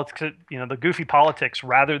politics, the goofy politics,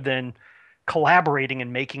 rather than collaborating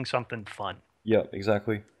and making something fun. Yeah,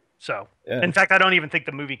 exactly. So, in fact, I don't even think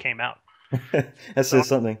the movie came out. That says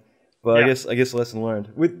something. But yeah. I guess lesson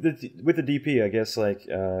learned with the DP. I guess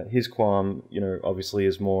his qualm, obviously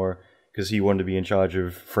is more because he wanted to be in charge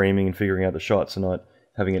of framing and figuring out the shots and not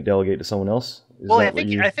having it delegate to someone else.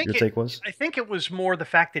 Your take was? I think it was more the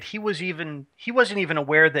fact that he wasn't even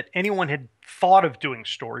aware that anyone had thought of doing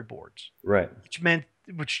storyboards. Right.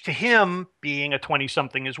 Which to him, being a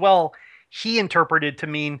 20-something as well, he interpreted to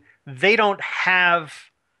mean they don't have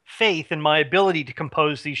faith in my ability to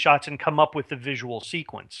compose these shots and come up with the visual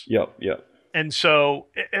sequence. Yep. And so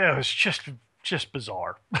it was just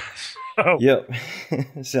bizarre. Yep.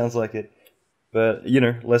 Sounds like it. But,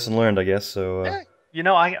 lesson learned, I guess. So.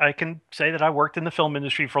 I can say that I worked in the film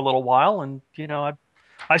industry for a little while, and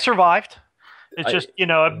I survived. It's just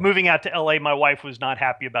moving out to LA, my wife was not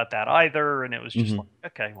happy about that either, and it was just like,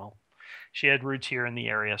 okay, well, she had roots here in the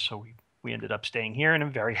area, so we ended up staying here, and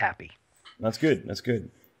I'm very happy. That's good.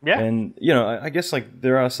 Yeah. And I guess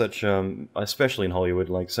there are such especially in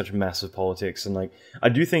Hollywood, such massive politics, and I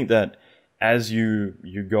do think that as you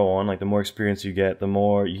go on, the more experience you get, the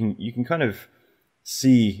more you can kind of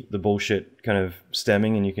see the bullshit kind of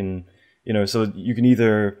stemming, and you can so you can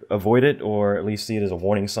either avoid it or at least see it as a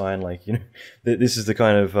warning sign, this is the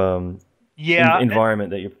kind of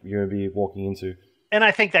environment that you're gonna be walking into. And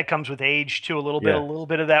I think that comes with age too, a little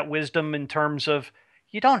bit of that wisdom in terms of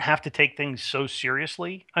you don't have to take things so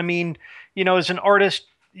seriously. I mean, as an artist,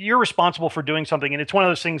 you're responsible for doing something, and it's one of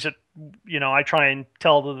those things that I try and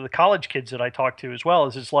tell the college kids that I talk to as well.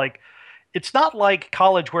 It's not like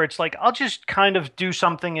college where it's like, I'll just kind of do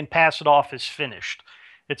something and pass it off as finished.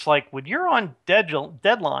 It's like when you're on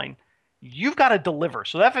deadline, you've got to deliver.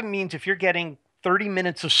 So that means if you're getting 30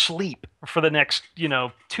 minutes of sleep for the next,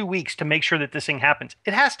 2 weeks to make sure that this thing happens,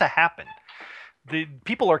 it has to happen. The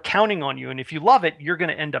people are counting on you. And if you love it, you're going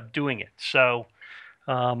to end up doing it. So,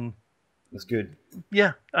 that's good.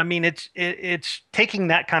 Yeah. I mean, it's taking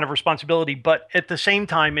that kind of responsibility, but at the same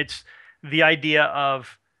time, it's the idea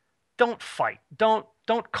of, don't fight. Don't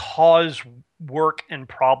cause work and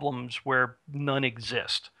problems where none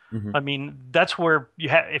exist. I mean, that's where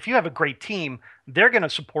if you have a great team, they're going to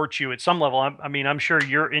support you at some level. I'm sure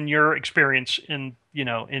in your experience in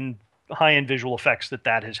high-end visual effects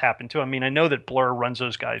that has happened too. I mean, I know that Blur runs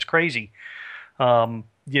those guys crazy,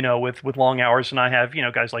 with long hours, and I have,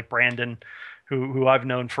 guys like Brandon, who I've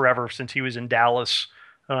known forever since he was in Dallas.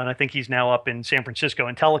 And I think he's now up in San Francisco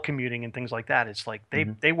and telecommuting and things like that. It's like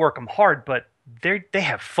they work them hard, but they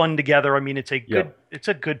have fun together. I mean, it's a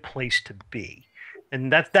good place to be,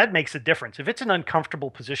 and that makes a difference. If it's an uncomfortable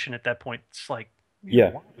position at that point, it's like,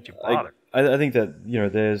 why would you bother? I think that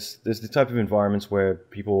there's the type of environments where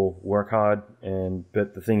people work hard,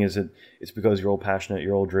 but the thing is that it's because you're all passionate,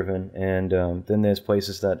 you're all driven, and then there's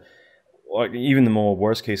places that like, even the more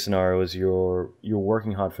worst case scenario is you're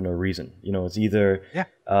working hard for no reason. You know, it's either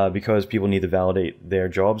because people need to validate their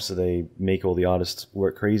jobs, so they make all the artists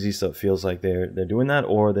work crazy, so it feels like they're doing that,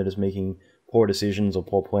 or they're just making poor decisions or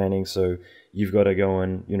poor planning, so you've got to go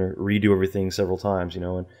and, you know, redo everything several times, you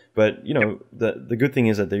know. But you know, the good thing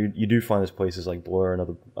is that you do find those places like Blur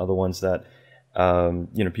and other ones that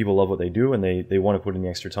you know, people love what they do, and they want to put in the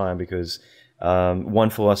extra time, because one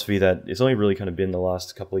philosophy that it's only really kind of been the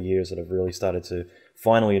last couple of years that I've really started to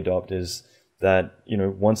finally adopt is that, you know,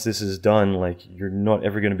 once this is done, like, you're not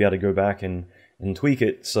ever going to be able to go back and tweak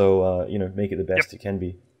it. So, you know, make it the best it can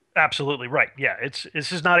be. Absolutely right. Yeah,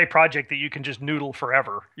 this is not a project that you can just noodle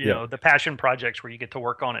forever. You know, the passion projects where you get to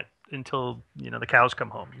work on it until, you know, the cows come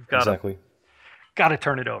home. You've got to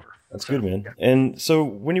turn it over. That's good, man. Yeah. And so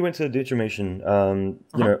when you went to Ditchamation,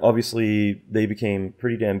 you know, obviously they became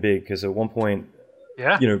pretty damn big, because at one point,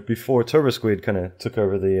 you know, before Turbosquid kind of took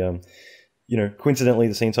over the, you know, coincidentally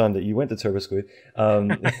the same time that you went to Turbosquid,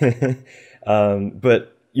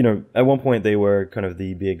 but you know, at one point they were kind of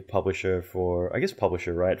the big publisher for, I guess,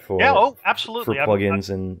 right? For absolutely, for plugins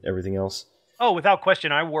and everything else. Oh, without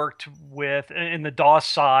question. I worked with, in the DOS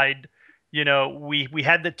side, you know, we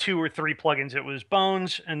had the 2 or 3 plugins. It was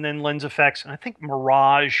Bones, and then Lens Effects, and I think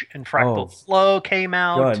Mirage and Fractal Flow came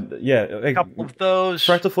out. God, yeah, a couple of those.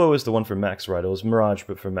 Fractal Flow was the one for Macs, right? It was Mirage,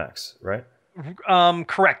 but for Macs, right?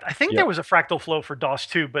 Correct. I think there was a Fractal Flow for DOS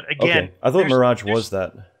too, but again, I thought Mirage was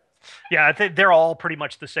that. Yeah, I think they're all pretty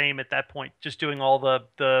much the same at that point, just doing all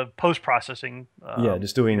the post-processing.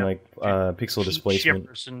 Just doing, you know, like pixel displacement.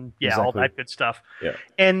 And all that good stuff. Yeah.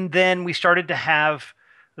 And then we started to have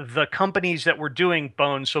the companies that were doing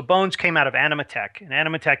Bones. So Bones came out of Animatech, and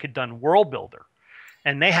Animatech had done World Builder.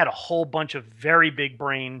 And they had a whole bunch of very big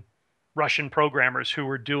brain Russian programmers who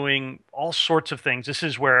were doing all sorts of things. This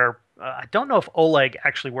is where, I don't know if Oleg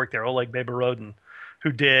actually worked there, Oleg Baberodin,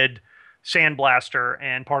 who did Sandblaster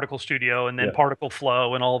and Particle Studio and then Particle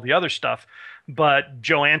Flow and all the other stuff. But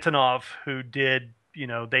Joe Antonov, who did, you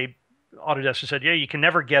know, Autodesk said, yeah, you can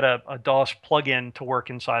never get a DOS plugin to work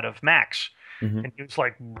inside of Macs. And he was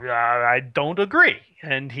like, I don't agree.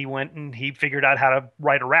 And he went and he figured out how to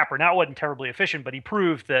write a wrapper. Now, it wasn't terribly efficient, but he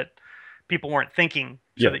proved that people weren't thinking.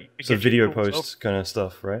 So video posts kind of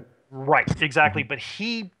stuff, right? Right, exactly. But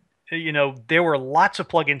he, you know, there were lots of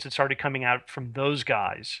plugins that started coming out from those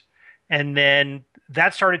guys. And then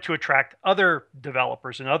that started to attract other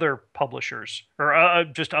developers and other publishers, or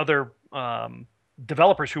just other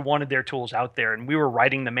developers who wanted their tools out there. And we were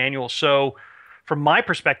writing the manual. So from my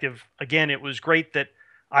perspective, again, it was great that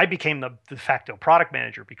I became the de facto product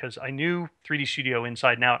manager, because I knew 3D Studio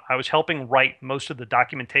inside and out. I was helping write most of the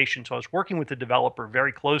documentation. So I was working with the developer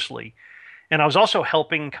very closely. And I was also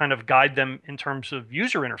helping kind of guide them in terms of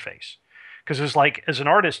user interface. Because it was like, as an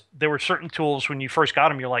artist, there were certain tools when you first got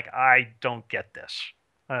them, you're like, I don't get this.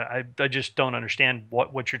 I just don't understand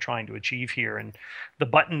what you're trying to achieve here. And the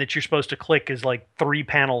button that you're supposed to click is like 3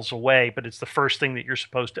 panels away, but it's the first thing that you're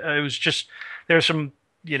supposed to. It was just, there's some,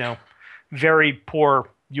 you know, very poor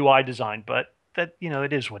UI design, but that, you know,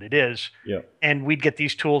 it is what it is. Yeah. And we'd get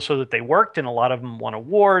these tools so that they worked, and a lot of them won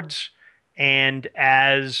awards. And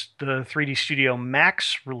as the 3D Studio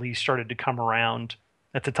Max release started to come around,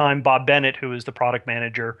 at the time, Bob Bennett, who was the product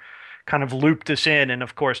manager, kind of looped us in. And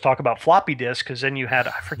of course, talk about floppy disk, because then you had,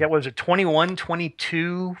 I forget, was it 21,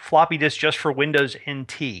 22 floppy disk just for Windows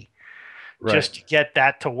NT, just to get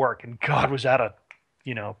that to work. And God, was that a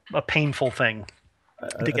painful thing.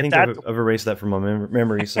 I think I've erased that from my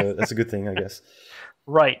memory, so that's a good thing, I guess.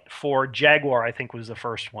 Right. For Jaguar, I think was the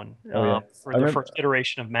first one, for the first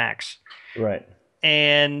iteration of Max. Right.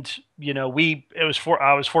 And, you know, I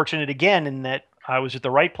was fortunate again in that I was at the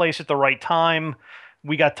right place at the right time.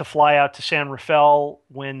 We got to fly out to San Rafael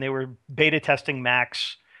when they were beta testing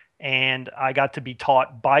Max, and I got to be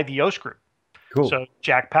taught by the Yoast group. Cool. So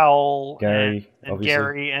Jack Powell, Gary, and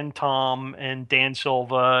Gary and Tom and Dan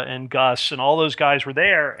Silva and Gus and all those guys were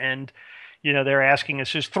there. And, you know, they're asking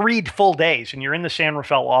us, there's 3 full days, and you're in the San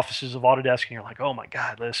Rafael offices of Autodesk, and you're like, oh my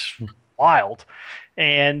God, this is wild.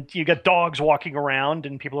 And you got dogs walking around,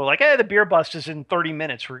 and people are like, hey, the beer bust is in 30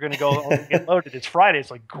 minutes. We're going to go get loaded. It's Friday. It's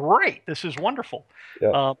like, great. This is wonderful.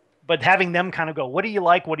 Yeah. But having them kind of go, what do you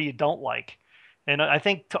like? What do you don't like? And I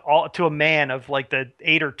think to a man of like the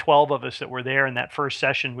 8 or 12 of us that were there in that first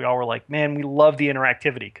session, we all were like, man, we love the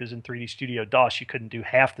interactivity, because in 3D Studio DOS, you couldn't do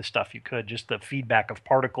half the stuff you could, just the feedback of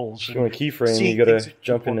particles. If you want a keyframe, you got to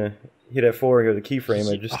jump in and hit F4 and go to the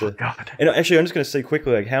keyframe. God. And actually, I'm just going to say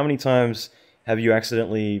quickly, like, how many times have you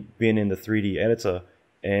accidentally been in the 3D editor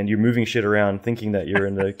and you're moving shit around thinking that you're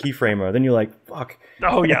in the keyframer? Then you're like, fuck.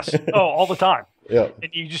 Oh, yes. Oh, all the time. Yeah.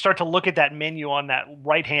 And you just start to look at that menu on that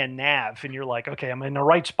right-hand nav, and you're like, okay, I'm in the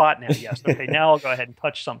right spot now. Yes. Okay, now I'll go ahead and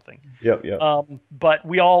touch something. Yep. Yep. But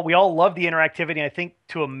we all love the interactivity. I think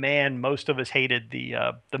to a man, most of us hated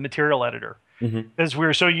the material editor because we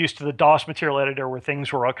were so used to the DOS material editor where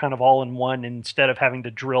things were all kind of all in one instead of having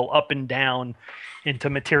to drill up and down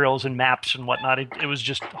into materials and maps and whatnot. It was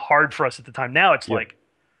just hard for us at the time. Now it's like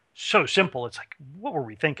so simple. It's like, what were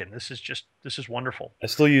we thinking? This is wonderful. I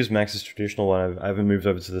still use Max's traditional one. I haven't moved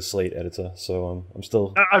over to the Slate editor, so I'm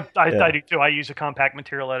still. I do too. I use a compact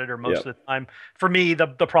material editor most of the time. For me, the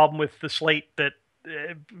problem with the Slate that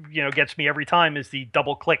gets me every time is the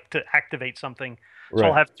double click to activate something. So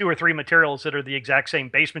I'll have 2 or 3 materials that are the exact same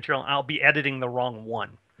base material, and I'll be editing the wrong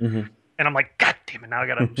one. And I'm like, God damn it! Now I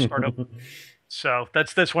got to start over. So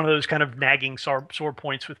that's one of those kind of nagging sore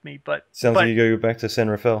points with me. But sounds like you go back to San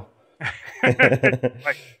Rafael.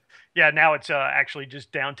 Right. Yeah, now it's actually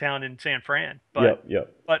just downtown in San Fran. But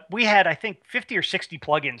but we had, I think, 50 or 60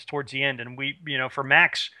 plugins towards the end, and we for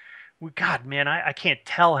Max, God man, I can't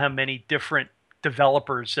tell how many different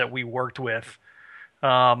developers that we worked with.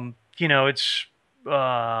 It's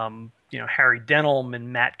Harry Denholm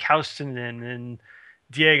and Matt Koustinen and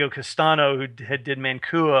Diego Castano, who did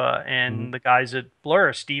Mancua, and the guys at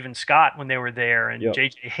Blur, Steve and Scott when they were there, and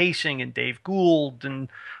J.J. Hasing and Dave Gould and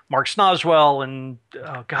Mark Snoswell and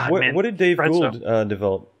what did Dave Gould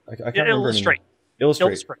develop? I can't remember.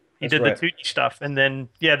 Illustrate. He did the 2D stuff, and then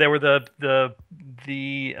there were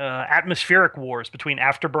the atmospheric wars between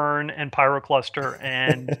Afterburn and Pyrocluster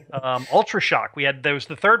and Ultrashock. There was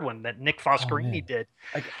the third one that Nick Foscarini did.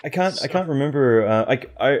 I can't remember.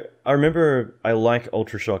 I remember I like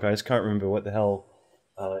Ultrashock. I just can't remember what the hell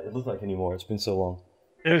it looked like anymore. It's been so long.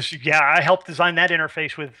 I helped design that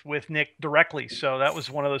interface with Nick directly, so that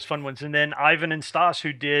was one of those fun ones. And then Ivan and Stas,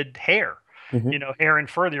 who did Hair. Hair and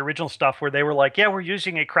Fur, the original stuff, where they were like, we're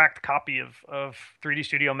using a cracked copy of 3D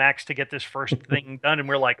Studio Max to get this first thing done. And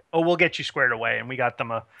we're like, we'll get you squared away. And we got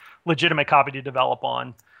them a legitimate copy to develop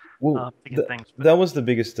on to get things. That was the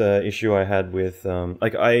biggest issue I had with,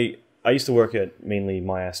 I used to work at mainly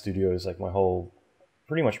Maya Studios, like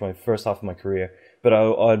pretty much my first half of my career. But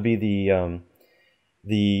I'd be the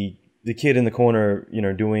kid in the corner,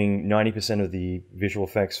 doing 90% of the visual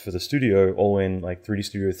effects for the studio, all in like 3D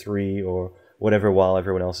Studio 3 or whatever, while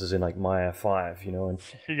everyone else is in like Maya 5,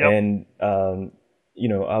 and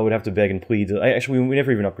I would have to beg and plead. We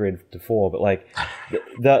never even upgraded to 4, but like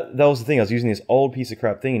that was the thing. I was using this old piece of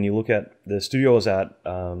crap thing, and you look at the studio I was at,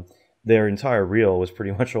 their entire reel was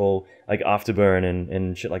pretty much all like Afterburn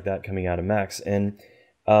and shit like that coming out of Max. And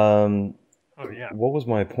what was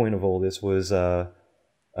my point of all this was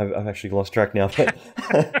I've actually lost track now, but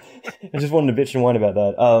I just wanted to bitch and whine about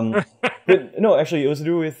that. But no, actually, it was to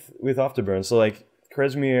do with Afterburn. So like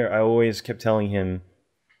Kresimir, I always kept telling him,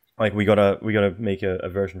 like, we gotta make a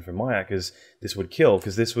version for Maya because this would kill.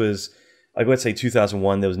 Because this was like, let's say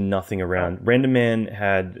 2001, there was nothing around. Random Man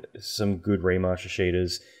had some good Raymarsher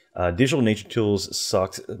shaders. Digital Nature Tools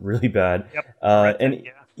sucked really bad.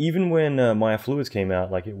 Even when Maya Fluids came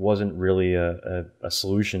out, like, it wasn't really a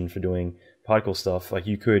solution for doing particle stuff. Like,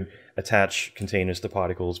 you could attach containers to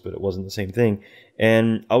particles, but it wasn't the same thing.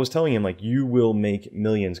 And I was telling him, like, you will make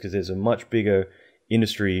millions because there's a much bigger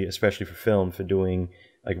industry, especially for film, for doing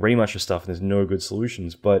like Raymarsher stuff, and there's no good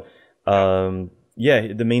solutions. But the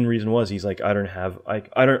main reason was he's like, I don't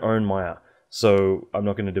own Maya, so I'm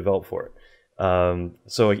not going to develop for it.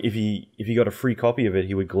 So if he got a free copy of it,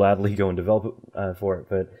 he would gladly go and develop for it.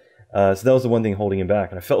 But so that was the one thing holding him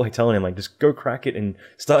back, and I felt like telling him, like, just go crack it and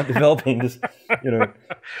start developing.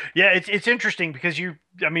 Yeah, it's interesting because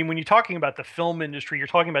when you're talking about the film industry, you're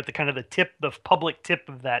talking about the public tip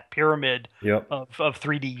of that pyramid of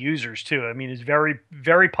 3D users too. I mean, it's very,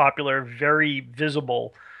 very popular, very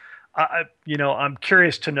visible. I'm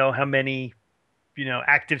curious to know how many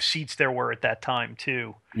active seats there were at that time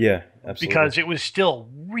too. Yeah, absolutely. Because it was still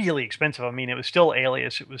really expensive. I mean, it was still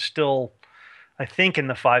Alias. It was still, I think, in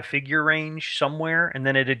the 5-figure range somewhere, and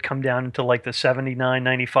then it had come down into like the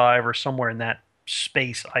 $79.95 or somewhere in that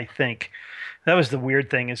space. I think that was the weird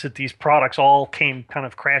thing, is that these products all came kind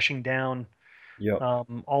of crashing down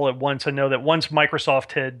all at once. I know that once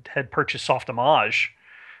Microsoft had purchased Softimage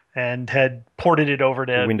and had ported it over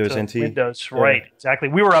to Windows NT. Windows, right? Exactly.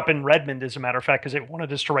 We were up in Redmond, as a matter of fact, because they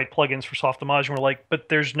wanted us to write plugins for Softimage, and we're like, but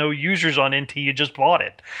there's no users on NT. You just bought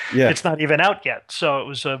it. Yeah, it's not even out yet. So it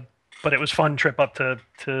was a fun trip up to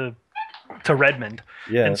Redmond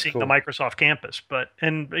and seeing the Microsoft campus.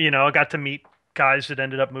 I got to meet guys that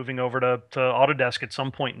ended up moving over to Autodesk at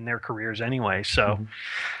some point in their careers anyway. So,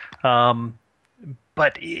 I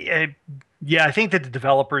think that the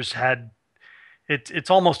developers had. it's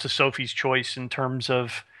almost a Sophie's choice in terms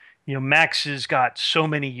of, Max has got so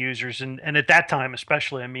many users, and at that time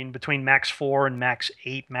especially, I mean, between Max 4 and Max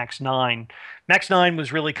 8, Max 9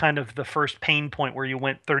 was really kind of the first pain point where you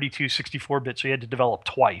went 32, 64-bit, so you had to develop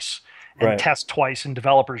twice and Right. test twice, and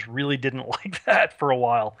developers really didn't like that for a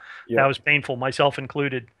while. That Yeah. was painful, myself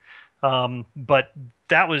included. But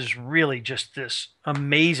that was really just this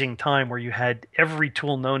amazing time where you had every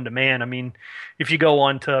tool known to man. I mean, if you go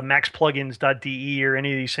on to maxplugins.de or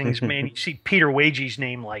any of these things, man, you see Peter Wage's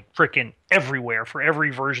name like freaking everywhere for every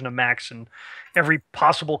version of Max and every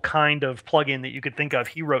possible kind of plugin that you could think of.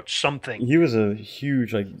 He wrote something. He was a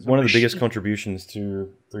huge, like, one of the biggest contributions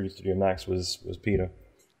to 3D Studio Max was Peter.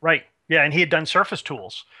 Right. Yeah, and he had done Surface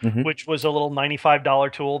Tools, which was a little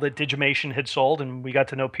 $95 tool that Digimation had sold, and we got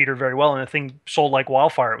to know Peter very well, and the thing sold like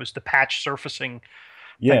wildfire. It was the patch surfacing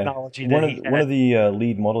technology that he had. One of the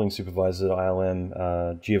lead modeling supervisors at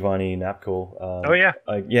ILM, Giovanni Napkol. Oh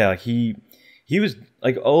yeah, he was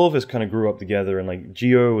like, all of us kind of grew up together, and like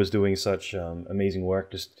Gio was doing such amazing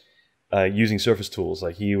work just using Surface Tools.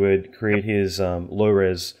 Like he would create his low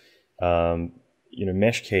res.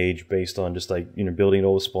 Mesh cage based on just like, building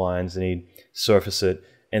all the splines, and he'd surface it,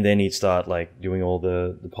 and then he'd start like doing all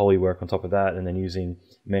the poly work on top of that, and then using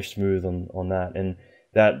Mesh Smooth on that. And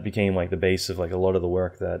that became like the base of like a lot of the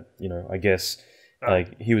work that, I guess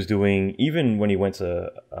like he was doing even when he went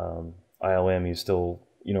to ILM. He was still,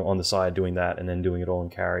 on the side doing that, and then doing it all in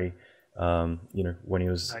Cary, when he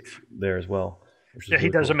was there as well. Yeah, he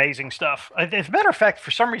does amazing stuff. As a matter of fact,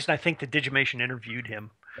 for some reason, I think that Digimation interviewed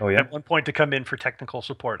him at one point to come in for technical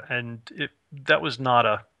support, and that was not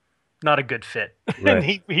a good fit. Right.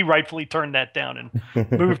 And he rightfully turned that down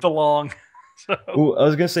and moved along. So. Well, I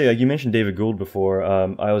was going to say, you mentioned David Gould before.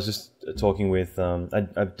 I was just talking with,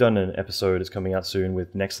 I've done an episode, it's coming out soon,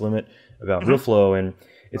 with Next Limit about RealFlow, and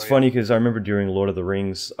it's funny because I remember during Lord of the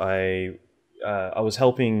Rings, I was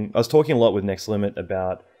talking a lot with Next Limit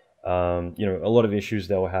about a lot of issues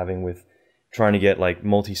they were having with trying to get like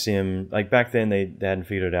multi-sim. Like back then they hadn't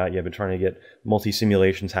figured it out yet, but trying to get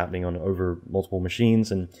multi-simulations happening on over multiple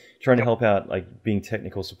machines, and trying to help out like being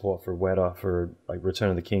technical support for Weta for like Return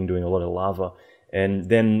of the King, doing a lot of lava. And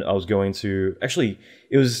then I was going to, actually,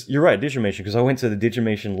 you're right, Digimation, because I went to the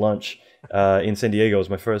Digimation lunch in San Diego. It was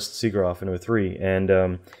my first SIGGRAPH in 03,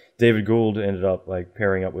 and David Gould ended up like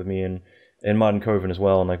pairing up with me and Martin Coven as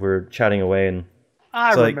well, and like we were chatting away, and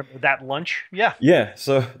I remember that lunch. Yeah. Yeah.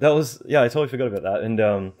 So that was, I totally forgot about that.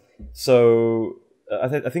 And so I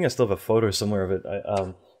think I still have a photo somewhere of it.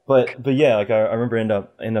 But yeah, like I remember end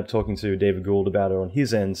up talking to David Gould about it on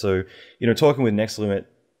his end. So, talking with Next Limit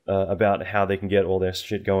about how they can get all their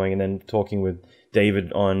shit going, and then talking with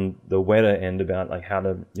David on the Weta end about like how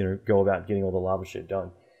to, go about getting all the lava shit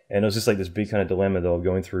done. And it was just like this big kind of dilemma that I was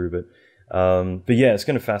going through. But yeah, it's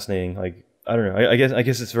kind of fascinating. Like, I don't know. I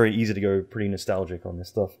guess it's very easy to go pretty nostalgic on this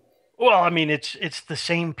stuff. Well, I mean, it's the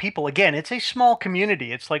same people. Again, it's a small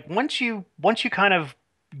community. It's like once you kind of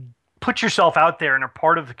put yourself out there and are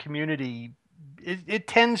part of the community, you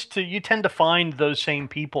tend to find those same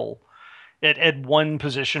people at one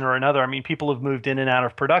position or another. I mean, people have moved in and out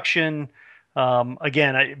of production.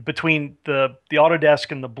 Again, between the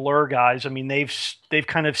Autodesk and the Blur guys, I mean, they've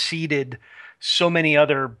kind of seeded so many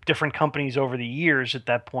other different companies over the years at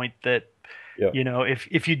that point that. Yep.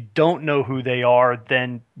 If you don't know who they are,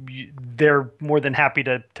 then they're more than happy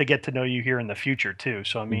to get to know you here in the future too.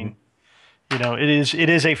 So I mean, it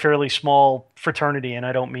is a fairly small fraternity, and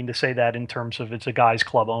I don't mean to say that in terms of it's a guys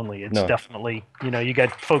club only. It's definitely, you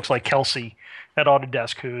got folks like Kelsey at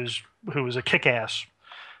Autodesk who is a kick-ass,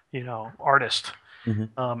 artist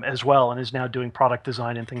as well, and is now doing product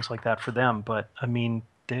design and things like that for them. But I mean,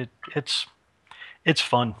 it's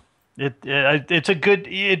fun.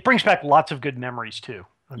 It brings back lots of good memories too.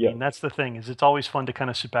 I mean, that's the thing, is it's always fun to kind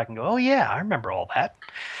of sit back and go, oh yeah, I remember all that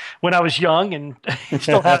when I was young and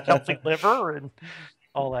still had a healthy liver and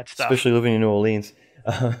all that stuff. Especially living in New Orleans.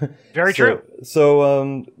 Very true.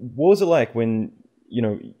 So what was it like when,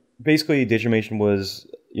 basically Digimation was,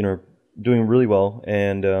 doing really well,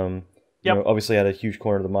 and, obviously had a huge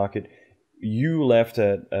corner of the market. You left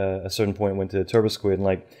at a certain point and went to Turbosquid, and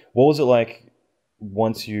like, what was it like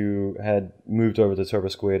once you had moved over to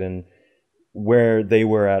Turbosquid, and where they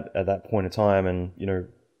were at that point in time, and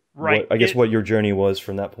right, what your journey was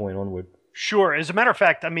from that point onward? Sure. As a matter of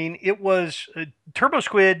fact, I mean, it was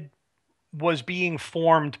Turbosquid was being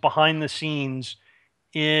formed behind the scenes.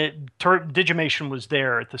 Digimation was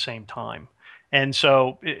there at the same time, and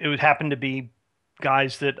so it would happen to be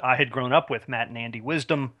guys that I had grown up with, Matt and Andy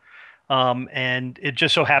Wisdom. And it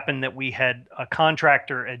just so happened that we had a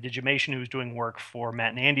contractor at Digimation who was doing work for Matt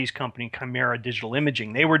and Andy's company, Chimera Digital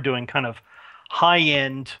Imaging. They were doing kind of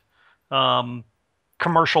high-end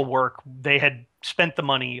commercial work. They had spent the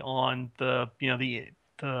money on the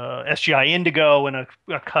SGI Indigo and a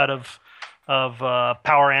cut of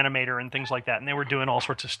Power Animator and things like that. And they were doing all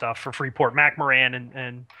sorts of stuff for Freeport McMoran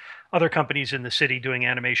and other companies in the city doing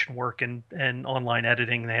animation work and online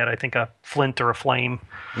editing. They had, I think, a Flint or a Flame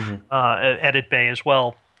edit bay as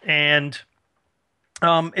well. And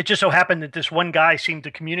it just so happened that this one guy seemed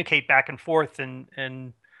to communicate back and forth,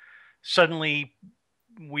 and suddenly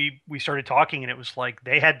we started talking, and it was like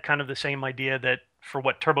they had kind of the same idea that for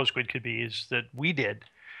what Turbosquid could be is that we did.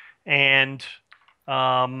 And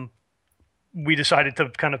we decided to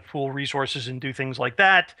kind of pool resources and do things like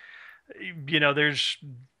that.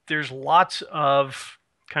 There's lots of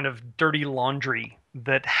kind of dirty laundry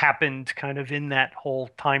that happened kind of in that whole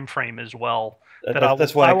time frame as well.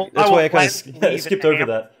 That's why I kind of skipped over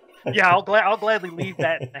that. Yeah, I'll gladly leave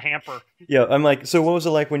that in the hamper. Yeah, I'm like, so what was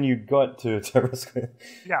it like when you got to Turbosquid?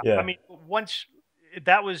 Yeah, I mean, once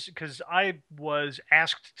that was because I was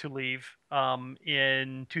asked to leave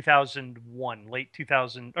in 2001, late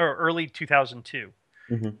 2000 or early 2002.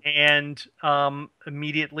 And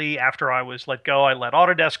immediately after I was let go, I let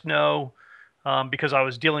Autodesk know because I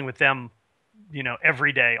was dealing with them,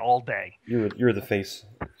 every day, all day. You're the face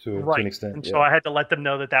to an extent. And so I had to let them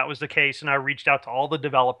know that that was the case. And I reached out to all the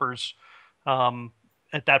developers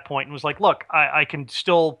at that point and was like, look, I can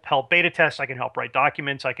still help beta test. I can help write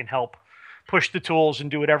documents. I can help push the tools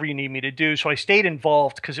and do whatever you need me to do. So I stayed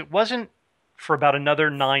involved because it wasn't for about another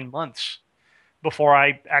 9 months before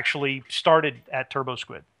I actually started at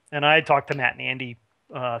Turbosquid. And I had talked to Matt and Andy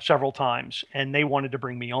several times, and they wanted to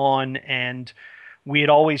bring me on. And we had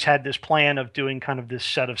always had this plan of doing kind of this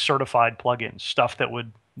set of certified plugins, stuff that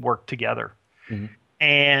would work together.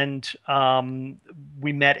 And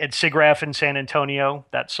we met at SIGGRAPH in San Antonio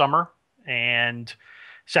that summer and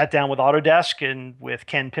sat down with Autodesk and with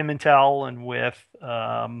Ken Pimentel and with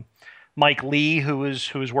Mike Lee, who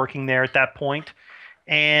was working there at that point,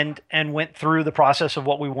 and went through the process of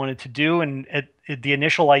what we wanted to do. And the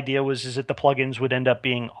initial idea is that the plugins would end up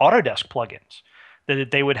being Autodesk plugins,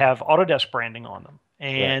 that they would have Autodesk branding on them.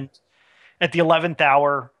 And at the 11th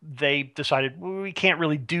hour, they decided we can't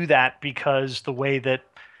really do that because the way that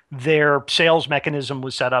their sales mechanism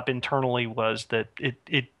was set up internally was that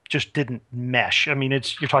it just didn't mesh. I mean,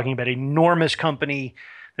 you're talking about an enormous company.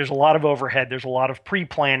 There's a lot of overhead. There's a lot of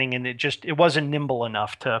pre-planning, and it wasn't nimble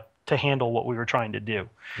enough to handle what we were trying to do.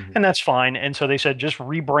 And that's fine. And so they said, just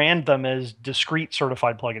rebrand them as discrete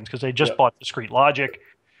certified plugins because they just bought Discrete Logic.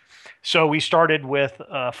 So we started with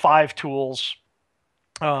 5 tools.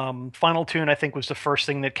 Final Tune, I think, was the first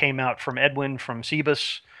thing that came out from Edwin from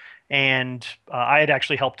Cebus. And I had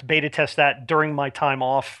actually helped beta test that during my time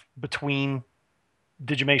off between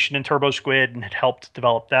Digimation and Turbosquid, and had helped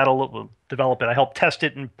develop that I helped test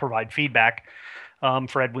it and provide feedback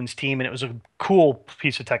for Edwin's team, and it was a cool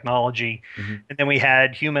piece of technology. And then we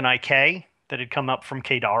had Human IK that had come up from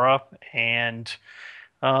Kadara, and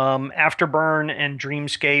Afterburn and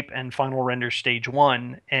Dreamscape and Final Render Stage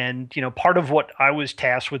 1. And part of what I was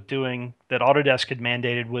tasked with doing that Autodesk had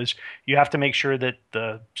mandated was you have to make sure that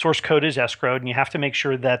the source code is escrowed, and you have to make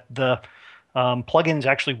sure that the plugins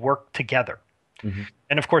actually work together.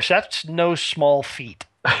 And of course, that's no small feat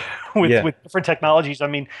with different technologies. I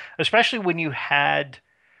mean, especially when you had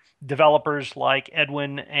developers like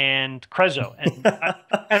Edwin and Crezo, and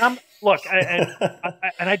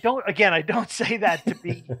I don't say that to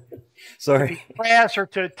be crass or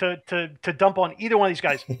to dump on either one of these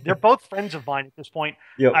guys. They're both friends of mine at this point.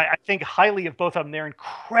 I think highly of both of them. They're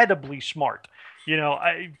incredibly smart.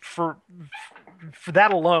 For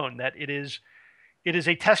that alone, that it is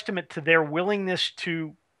a testament to their willingness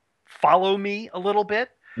to follow me a little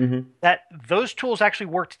bit. That those tools actually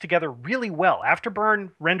worked together really well.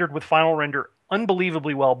 Afterburn rendered with Final Render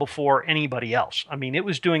unbelievably well before anybody else. I mean, it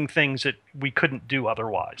was doing things that we couldn't do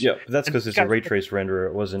otherwise. Yeah, but that's because it's a ray trace renderer.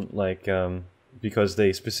 It wasn't like because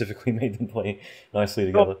they specifically made them play nicely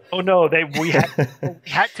together. Oh no, we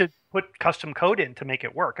had to put custom code in to make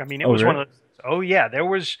it work. I mean, it was one of those. Oh yeah,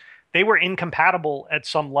 they were incompatible at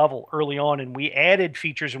some level early on, and we added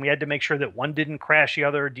features, and we had to make sure that one didn't crash the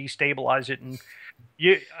other or destabilize it. And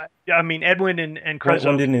Edwin and Crezo,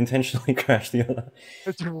 one didn't intentionally crash the other.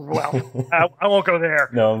 Well, I won't go there.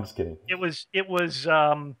 No, I'm just kidding.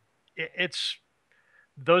 It's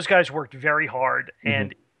those guys worked very hard,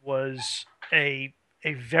 and it was a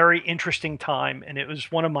very interesting time, and it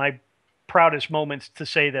was one of my proudest moments to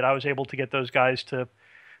say that I was able to get those guys to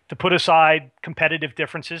to put aside competitive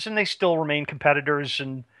differences, and they still remain competitors,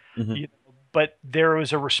 and Hmm. you know, but there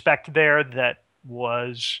was a respect there that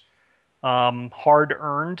was hard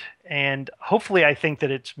earned, and hopefully, I think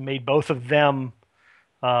that it's made both of them.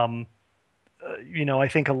 Um, I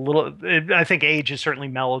think I think age has certainly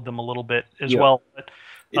mellowed them a little bit as Yeah. well. But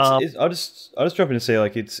um, I'll just jump in and say,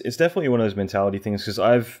 like, it's definitely one of those mentality things, because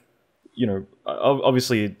I've,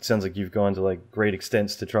 obviously it sounds like you've gone to like great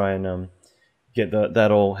extents to try and get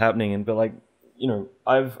that all happening, and but like,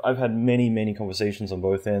 I've had many conversations on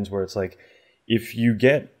both ends where it's like, if you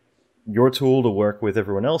get your tool to work with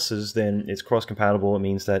everyone else's, then it's cross compatible. It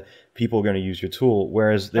means that people are going to use your tool.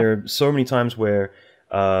 Whereas there are so many times where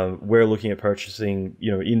we're looking at purchasing,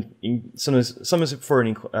 in sometimes for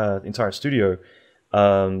an entire studio,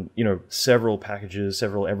 several packages,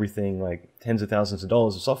 several everything, like tens of thousands of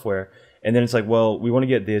dollars of software, and then it's like, well, we want to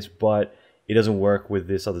get this, but it doesn't work with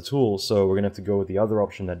this other tool, so we're gonna have to go with the other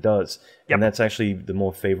option that does, and yep. that's actually the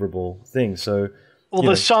more favorable thing. So, Well, you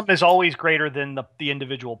the know, sum is always greater than the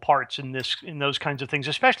individual parts in those kinds of things,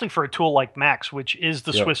 especially for a tool like Max, which is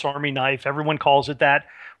the yeah, Swiss Army knife. Everyone calls it that,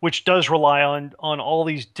 which does rely on all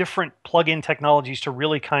these different plug-in technologies to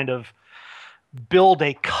really kind of build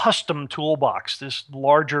a custom toolbox, this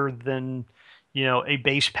larger than a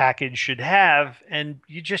base package should have, and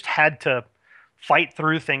you just had to fight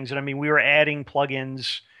through things. And I mean, we were adding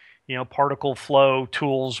plugins, particle flow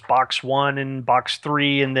tools, box 1 and box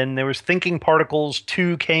 3, and then there was thinking particles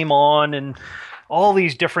 2 came on, and all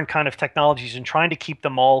these different kind of technologies, and trying to keep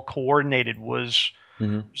them all coordinated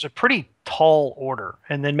hmm was a pretty tall order.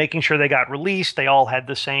 And then making sure they got released, they all had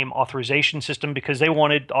the same authorization system, because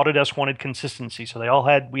Autodesk wanted consistency. So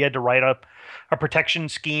we had to write up a protection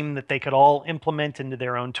scheme that they could all implement into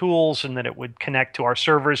their own tools, and that it would connect to our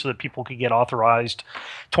servers so that people could get authorized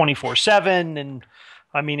 24/7. And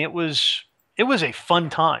I mean, it was a fun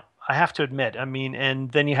time, I have to admit. I mean,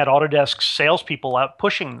 and then you had Autodesk salespeople out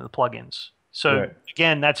pushing the plugins. So right.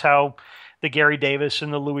 again, that's how the Gary Davis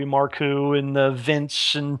and the Louis Marcoux and the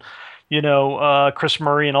Vince and Chris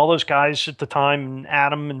Murray and all those guys at the time, and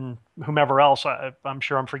Adam and whomever else. I'm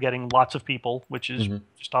sure I'm forgetting lots of people, which is hmm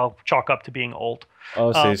just I'll chalk up to being old.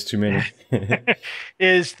 I'll say Um, it's too many.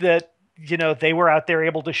 is that they were out there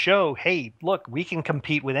able to show, hey, look, we can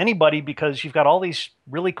compete with anybody because you've got all these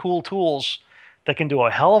really cool tools that can do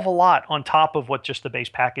a hell of a lot on top of what just the base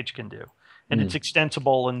package can do, and it's Mm.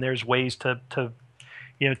 extensible, and there's ways to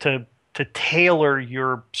you know to tailor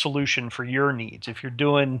your solution for your needs. If you're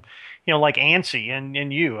doing like ANSI and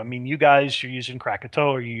I mean, you guys, you're using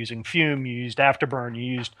Krakatoa, you're using Fume, you used Afterburn, you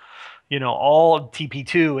used all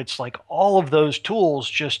TP2. It's like all of those tools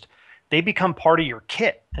just they become part of your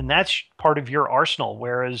kit, and that's part of your arsenal.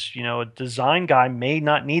 Whereas a design guy may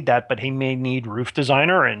not need that, but he may need Roof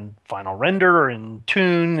Designer and Final Render and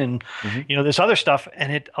Tune and hmm this other stuff,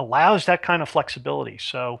 and it allows that kind of flexibility.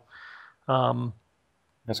 So um,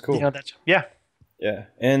 That's cool. that's yeah. Yeah,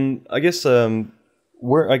 and I guess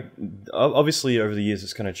we're like, obviously over the years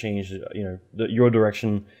it's kind of changed. Your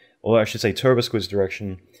direction, or I should say, Turbosquid's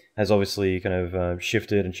direction has obviously kind of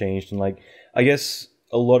shifted and changed. And like, I guess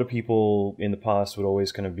a lot of people in the past would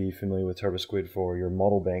always kind of be familiar with Turbosquid for your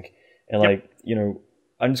model bank, and Yep. like,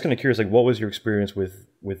 I'm just kind of curious, like, what was your experience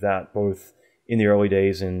with that, both in the early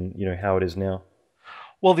days and how it is now?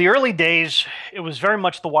 Well, the early days, it was very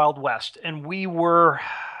much the Wild West, and we were,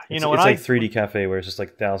 It's when it's like 3D Cafe, where it's just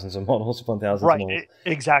like thousands of models upon thousands of right, models.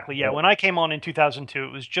 exactly, yeah. Yeah. When I came on in 2002,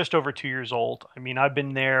 it was just over 2 years old. I mean, I've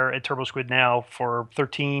been there at TurboSquid now for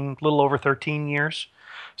 13, little over 13 years.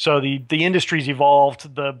 So the industry's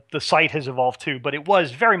evolved, the site has evolved too, but it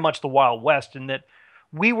was very much the Wild West in that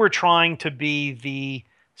we were trying to be the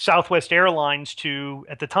Southwest Airlines to,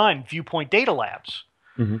 at the time, Viewpoint Data Labs.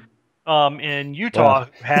 hmm In Wow, Utah,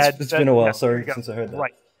 who it's, had it's that. been a Yeah, while. there you Sorry go. since I heard that.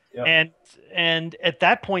 Right, Yeah. and at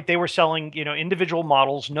that point they were selling individual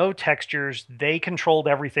models, no textures. They controlled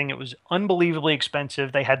everything. It was unbelievably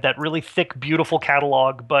expensive. They had that really thick, beautiful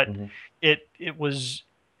catalog, but hmm it was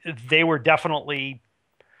they were definitely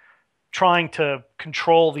trying to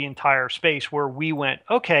control the entire space. Where we went,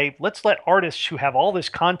 okay, let's let artists who have all this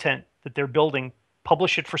content that they're building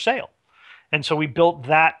publish it for sale. And so we built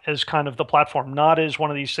that as kind of the platform, not as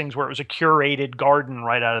one of these things where it was a curated garden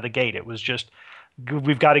right out of the gate. It was just,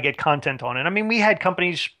 we've got to get content on it. I mean, we had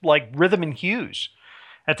companies like Rhythm and Hues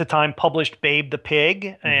at the time published Babe the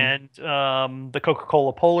Pig hmm and the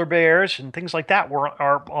Coca-Cola Polar Bears and things like that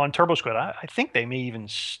are on TurboSquid. I think they may even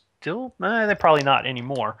still, they're probably not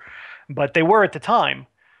anymore, but they were at the time,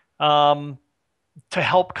 um, to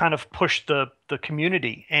help kind of push the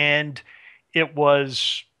community. And it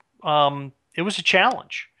was it was a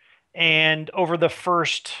challenge. And over the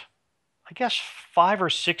first, I guess, 5 or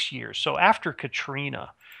 6 years, so after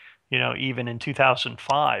Katrina, even in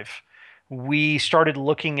 2005, we started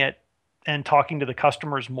looking at and talking to the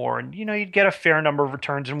customers more. And, you'd get a fair number of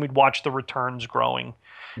returns and we'd watch the returns growing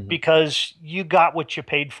because you got what you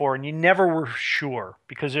paid for and you never were sure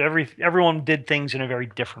because everyone did things in a very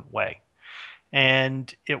different way.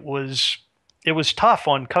 And it was tough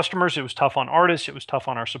on customers. It was tough on artists. It was tough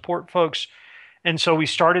on our support folks. And so we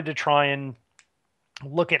started to try and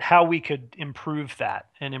look at how we could improve that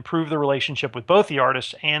and improve the relationship with both the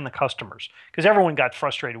artists and the customers. Because everyone got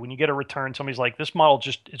frustrated when you get a return. Somebody's like, this model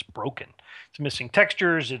it's broken. It's missing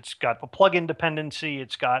textures. It's got a plug-in dependency.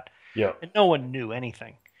 And no one knew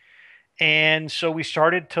anything. And so we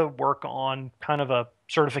started to work on kind of a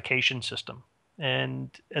certification system. And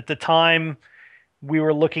at the time, we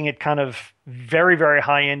were looking at kind of very, very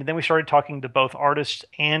high end. And then we started talking to both artists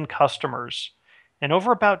and customers. And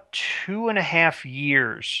over about 2.5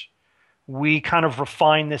 years, we kind of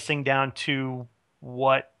refined this thing down to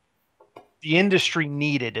what the industry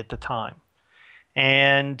needed at the time.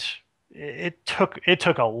 And it took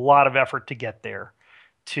a lot of effort to get there,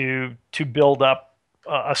 to build up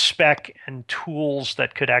a spec and tools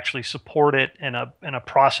that could actually support it and a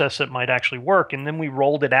process that might actually work. And then we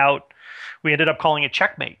rolled it out. We ended up calling it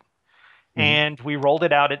Checkmate. And we rolled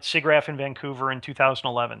it out at SIGGRAPH in Vancouver in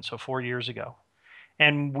 2011, so 4 years ago.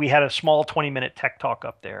 And we had a small 20-minute tech talk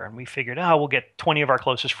up there. And we figured, we'll get 20 of our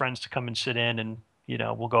closest friends to come and sit in and,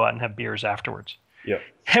 we'll go out and have beers afterwards. Yeah.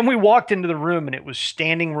 And we walked into the room and it was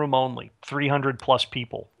standing room only, 300 plus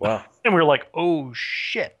people. Wow. And we were like, oh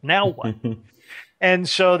shit, now what? And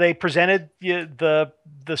so they presented the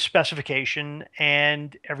specification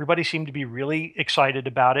and everybody seemed to be really excited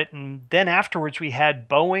about it. And then afterwards we had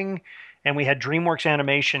Boeing and we had DreamWorks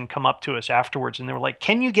Animation come up to us afterwards and they were like,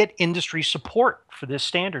 can you get industry support for this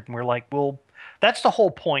standard? And we're like, well, that's the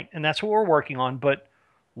whole point and that's what we're working on. But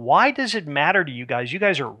why does it matter to you guys? You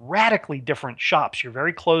guys are radically different shops. You're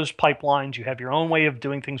very closed pipelines. You have your own way of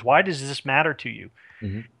doing things. Why does this matter to you?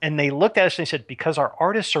 And they looked at us and they said, because our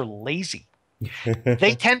artists are lazy.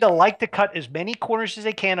 They tend to like to cut as many corners as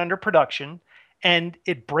they can under production, and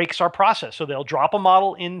it breaks our process. So they'll drop a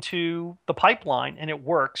model into the pipeline, and it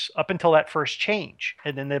works up until that first change.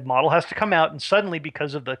 And then the model has to come out, and suddenly,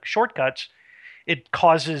 because of the shortcuts, it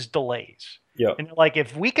causes delays. Yeah. And like,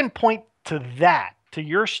 if we can point to that, to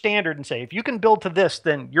your standard, and say, if you can build to this,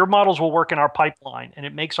 then your models will work in our pipeline, and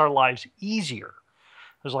it makes our lives easier.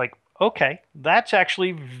 I was like, okay, that's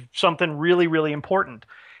actually something really, really important.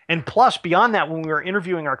 And plus, beyond that, when we were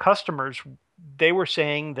interviewing our customers, they were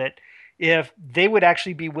saying that if they would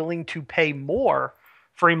actually be willing to pay more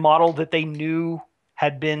for a model that they knew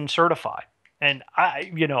had been certified. And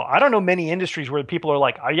I don't know many industries where people are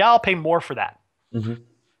like, yeah, I'll pay more for that.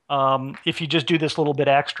 If you just do this little bit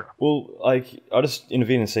extra. Well, I'll just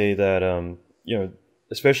intervene and say that,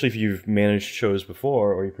 especially if you've managed shows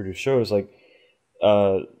before or you produce shows,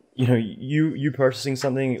 you purchasing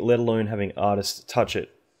something, let alone having artists touch it,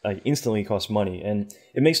 instantly costs money. And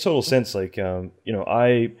it makes total sense.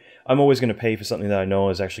 I'm always going to pay for something that I know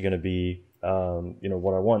is actually going to be,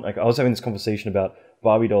 what I want. Like, I was having this conversation about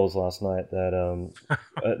Barbie dolls last night that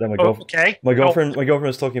my girlfriend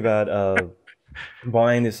was talking about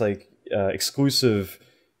buying this exclusive,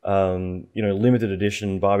 limited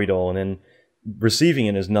edition Barbie doll, and then receiving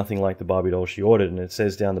it is nothing like the Barbie doll she ordered, and it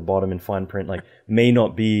says down the bottom in fine print may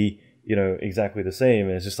not be exactly the same,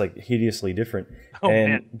 and it's just hideously different.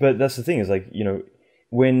 But that's the thing is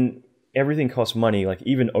when everything costs money,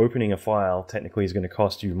 even opening a file technically is going to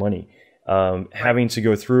cost you money. Having to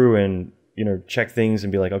go through and check things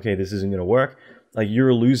and be like, okay, this isn't going to work,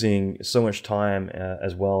 you're losing so much time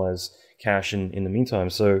as well as cash in the meantime.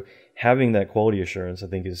 So having that quality assurance, I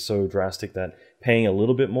think, is so drastic that paying a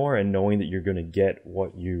little bit more and knowing that you're going to get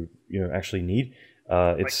what you actually need,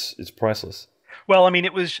 it's priceless. Well, I mean,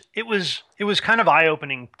 it was kind of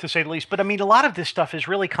eye-opening, to say the least. But I mean, a lot of this stuff is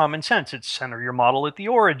really common sense. It's center your model at the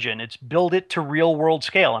origin. It's build it to real-world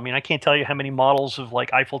scale. I mean, I can't tell you how many models of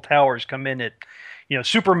Eiffel Towers come in at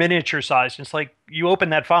super miniature size. It's like you open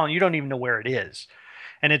that file and you don't even know where it is,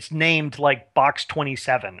 and it's named box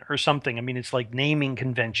 27 or something. I mean, it's naming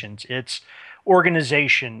conventions. It's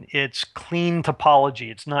organization. It's clean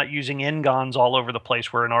topology. It's not using n-gons all over the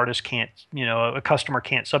place where an artist can't, a customer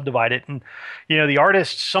can't subdivide it. And, the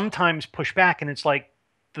artists sometimes push back, and it's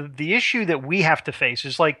the issue that we have to face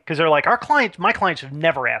is because they're like, my clients have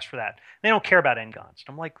never asked for that. They don't care about n-gons.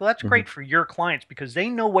 I'm like, well, that's great for your clients because they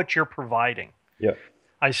know what you're providing. Yeah.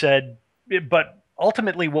 I said, but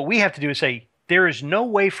ultimately what we have to do is say, there is no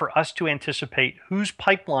way for us to anticipate whose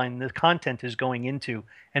pipeline the content is going into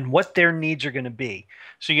and what their needs are going to be.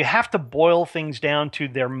 So you have to boil things down to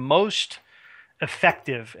their most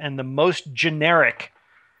effective and the most generic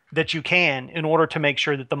that you can in order to make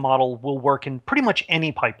sure that the model will work in pretty much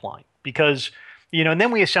any pipeline. Because, and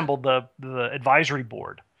then we assembled the advisory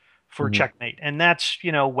board for Checkmate. And that's,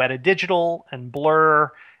 Weta Digital and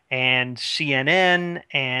Blur and CNN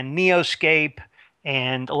and Neoscape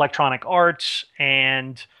and Electronic Arts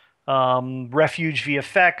and Refuge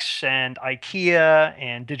VFX and IKEA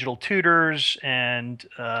and Digital Tutors and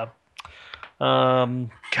God,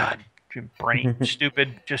 brain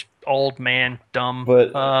stupid, just old man, dumb.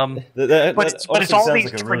 But but it's all these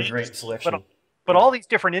like a different really great selection. But all these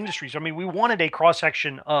different industries. I mean, we wanted a cross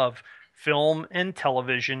section of film and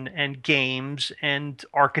television and games and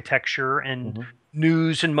architecture and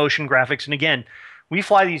news and motion graphics. And again, we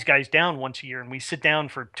fly these guys down once a year and we sit down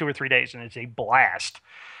for 2 or 3 days, and it's a blast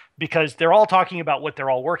because they're all talking about what they're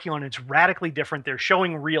all working on. It's radically different. They're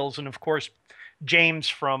showing reels, and of course, James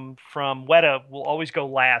from Weta will always go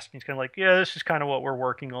last. He's kind of like, yeah, this is kind of what we're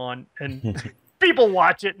working on, and people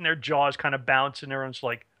watch it and their jaws kind of bounce, and everyone's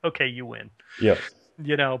like, okay, you win. Yeah,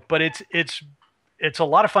 but it's a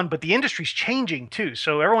lot of fun. But the industry's changing too,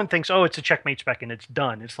 so everyone thinks, oh, it's a Checkmate spec and it's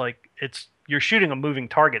done. It's like you're shooting a moving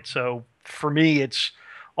target. So for me, it's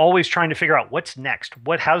always trying to figure out what's next.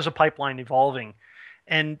 How's the pipeline evolving,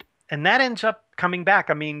 and that ends up coming back.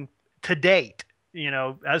 I mean, to date,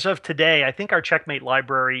 as of today, I think our Checkmate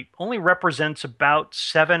library only represents about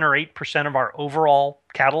 7 or 8% of our overall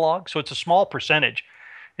catalog. So it's a small percentage.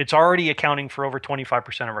 It's already accounting for over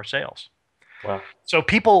 25% of our sales. Wow. So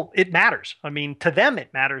people, it matters. I mean, to them,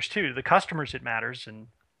 it matters too. To the customers, it matters.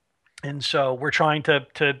 And so we're trying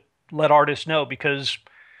to let artists know, because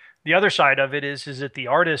the other side of it is that the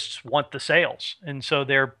artists want the sales. And so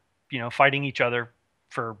they're, fighting each other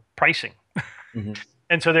for pricing.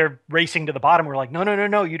 And so they're racing to the bottom. We're like,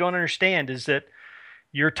 no, you don't understand is that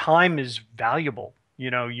your time is valuable.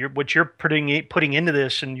 What you're putting into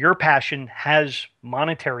this, and your passion has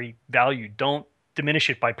monetary value. Don't diminish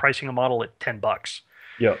it by pricing a model at $10.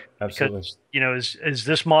 Yeah, absolutely. Because, is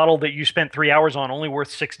this model that you spent 3 hours on only worth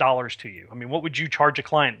 $6 to you? I mean, what would you charge a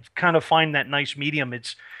client? Kind of find that nice medium.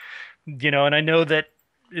 It's, and I know that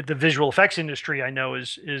the visual effects industry, I know,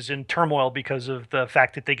 is in turmoil because of the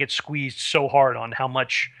fact that they get squeezed so hard on how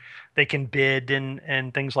much they can bid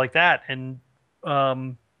and things like that. And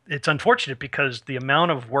it's unfortunate because the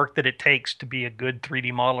amount of work that it takes to be a good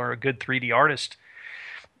 3D modeler or a good 3D artist,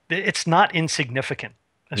 it's not insignificant,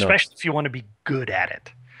 especially if you want to be good at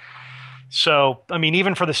it. So, I mean,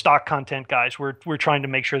 even for the stock content guys, we're trying to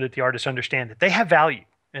make sure that the artists understand that they have value.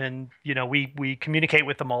 And, we communicate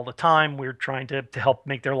with them all the time. We're trying to help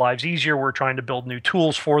make their lives easier. We're trying to build new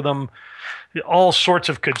tools for them. All sorts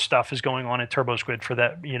of good stuff is going on at Turbosquid for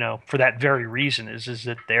that, for that very reason is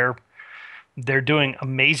that they're doing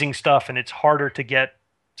amazing stuff, and it's harder to get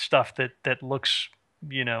stuff that looks,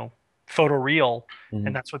 photoreal,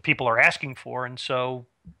 and that's what people are asking for. And so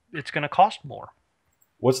it's going to cost more.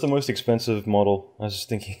 What's the most expensive model? I was just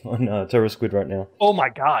thinking on Turbosquid right now. Oh my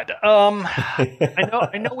God!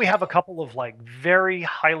 I know we have a couple of like very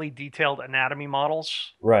highly detailed anatomy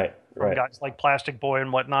models, right? Guys like Plastic Boy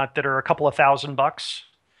and whatnot that are a couple of $1,000.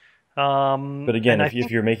 But again,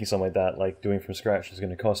 if you're making something like that, like doing from scratch, is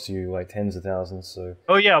going to cost you like tens of thousands. So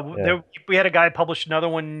we had a guy publish another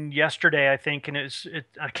one yesterday, I think, and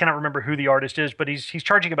I cannot remember who the artist is, but he's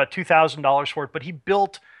charging about $2,000 for it. But he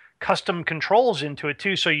built custom controls into it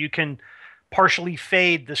too, so you can partially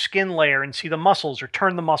fade the skin layer and see the muscles, or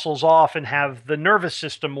turn the muscles off and have the nervous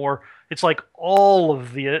system, or it's like all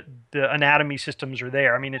of the anatomy systems are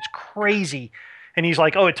there. I mean, it's crazy. And he's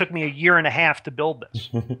like, oh, it took me 1.5 years to build this.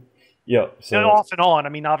 Yeah. So and off and on. I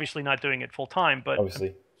mean, obviously not doing it full time, but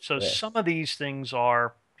obviously. So some of these things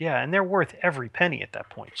are, and they're worth every penny at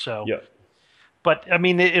that point. So, but I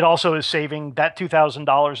mean, it also is saving that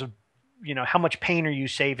 $2,000 of, how much pain are you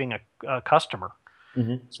saving a customer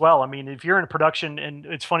as well? I mean, if you're in production, and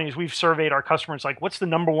it's funny, as we've surveyed our customers, like, what's the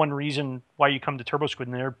number one reason why you come to Turbosquid?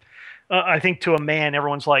 And they're, I think to a man,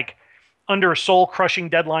 everyone's like, under a soul-crushing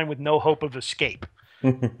deadline with no hope of escape.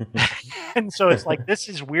 And so it's like, this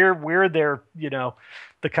is we're their,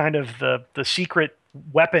 the kind of the secret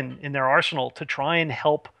weapon in their arsenal to try and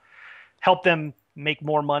help them make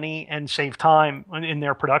more money and save time in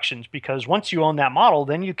their productions. Because once you own that model,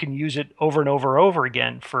 then you can use it over and over and over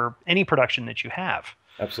again for any production that you have.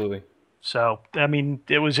 Absolutely. So, I mean,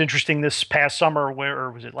 it was interesting this past summer,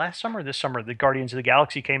 or was it last summer or this summer, the Guardians of the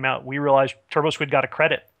Galaxy came out. We realized Turbosquid got a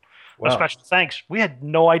credit. Wow. A special thanks. We had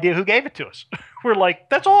no idea who gave it to us. We're like,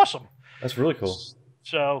 that's awesome. That's really cool.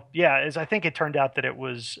 So yeah, as I think it turned out that it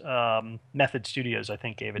was Method Studios, I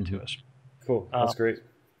think, gave it to us. Cool. Uh, That's great.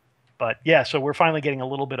 but yeah, so we're finally getting a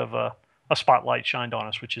little bit of a spotlight shined on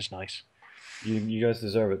us, which is nice. You guys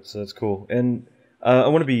deserve it, so that's cool. And I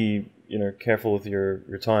want to be careful with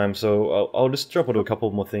your time, so I'll just jump onto a couple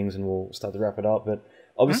more things and we'll start to wrap it up. But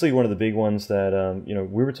obviously, one of the big ones that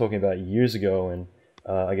we were talking about years ago, and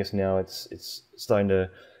I guess now it's starting to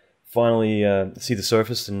finally see the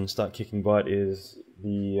surface and start kicking butt is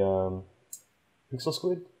the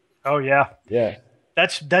Pixel Oh yeah, Yeah.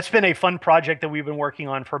 that's been a fun project that we've been working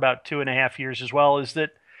on for about 2.5 years as well. Is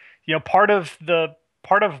that part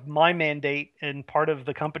of my mandate and part of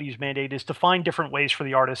the company's mandate is to find different ways for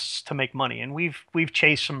the artists to make money, and we've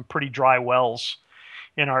chased some pretty dry wells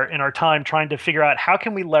in our time trying to figure out how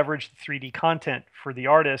can we leverage the 3D content for the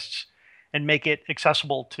artists and make it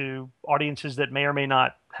accessible to audiences that may or may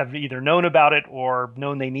not have either known about it or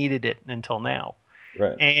known they needed it until now.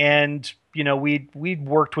 Right. And we'd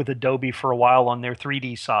worked with Adobe for a while on their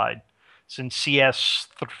 3D side since CS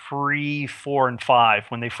 3, 4, and 5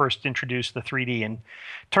 when they first introduced the 3D. And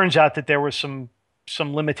turns out that there was some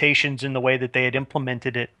limitations in the way that they had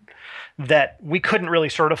implemented it that we couldn't really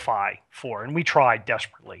certify for. And we tried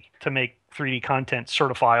desperately to make 3D content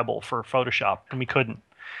certifiable for Photoshop, and we couldn't.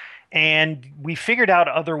 And we figured out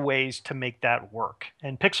other ways to make that work.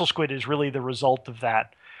 And Pixel is really the result of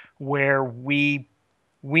that, where we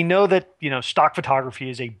know that stock photography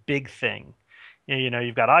is a big thing.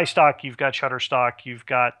 You've got iStock, you've got Shutterstock, you've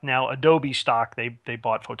got now Adobe Stock. They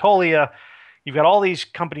bought Fotolia. You've got all these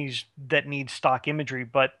companies that need stock imagery.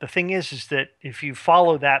 But the thing is that if you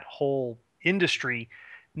follow that whole industry,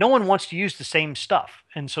 no one wants to use the same stuff.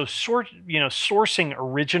 And so sourcing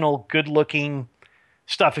original, good-looking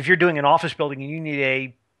stuff. If you're doing an office building and you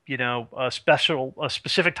need a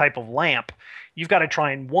specific type of lamp, you've got to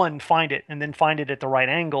try and find it, and then find it at the right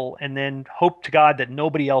angle, and then hope to God that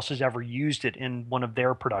nobody else has ever used it in one of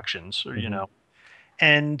their productions, or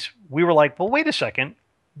And we were like, well, wait a second.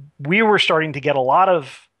 We were starting to get a lot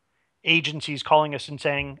of agencies calling us and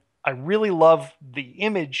saying, I really love the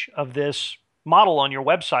image of this model on your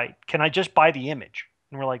website. Can I just buy the image?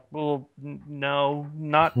 And we're like, well, no,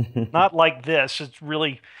 not like this.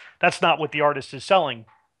 That's not what the artist is selling.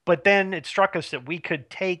 But then it struck us that we could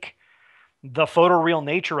take the photoreal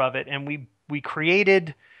nature of it, and we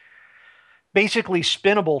created basically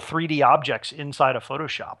spinnable 3D objects inside of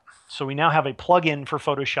Photoshop. So we now have a plugin for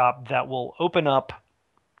Photoshop that will open up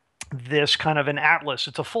this kind of an atlas.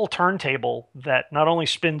 It's a full turntable that not only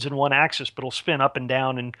spins in one axis, but will spin up and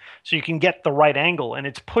down, and so you can get the right angle, and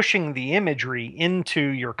it's pushing the imagery into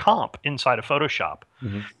your comp inside of Photoshop,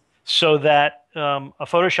 so that a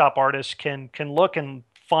Photoshop artist can look and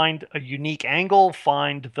find a unique angle,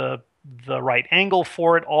 find the right angle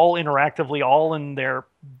for it, all interactively, all in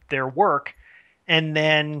their work, and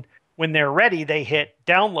then when they're ready, they hit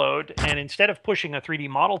download, and instead of pushing a 3D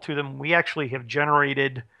model to them, we actually have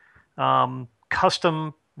generated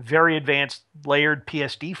custom, very advanced layered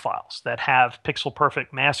PSD files that have pixel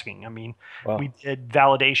perfect masking. I mean, wow. We did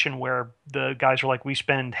validation where the guys are like, we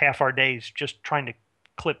spend half our days just trying to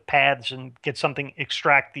clip paths and get something,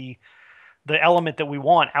 extract the element that we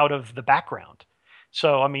want out of the background.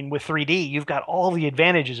 So, I mean, with 3D, you've got all the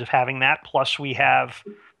advantages of having that. Plus, we have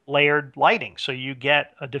layered lighting. So you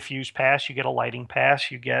get a diffuse pass, you get a lighting pass,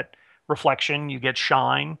 you get reflection, you get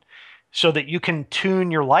shine, so that you can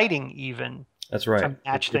tune your lighting even. That's right. To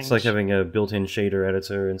match things. It's like having a built-in shader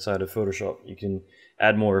editor inside of Photoshop. You can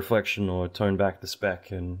add more reflection or tone back the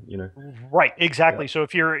spec, and Right, exactly. Yeah. So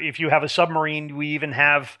if you have a submarine, we even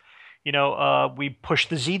have, we push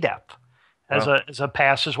the Z depth as a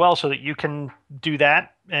pass as well, so that you can do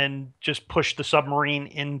that and just push the submarine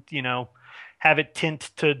in, have it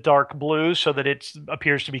tint to dark blue so that it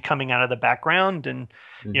appears to be coming out of the background. And,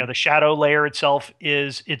 the shadow layer itself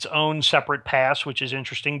is its own separate pass, which is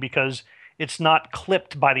interesting because it's not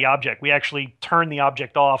clipped by the object. We actually turn the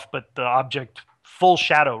object off, but the object full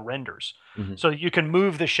shadow renders. So you can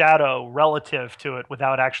move the shadow relative to it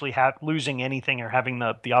without actually losing anything or having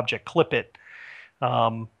the object clip it.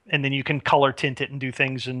 And then you can color tint it and do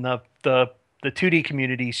things. And the 2D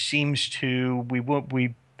community seems to,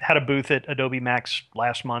 we had a booth at Adobe Max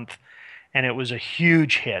last month, and it was a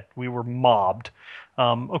huge hit. We were mobbed.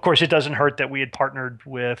 Of course, it doesn't hurt that we had partnered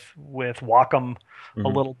with Wacom a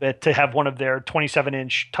little bit to have one of their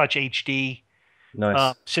 27-inch Touch HD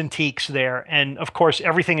Cintiqs there. And of course,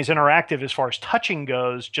 everything is interactive as far as touching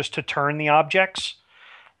goes, just to turn the objects.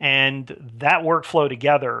 And that workflow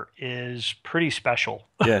together is pretty special.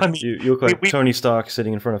 Yeah, I mean, you look like Tony Stark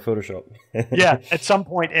sitting in front of Photoshop. yeah, at some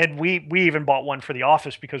point, and we even bought one for the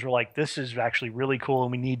office because we're like, this is actually really cool,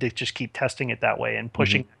 and we need to just keep testing it that way and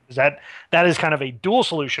pushing. Because that is kind of a dual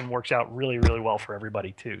solution, works out really, really well for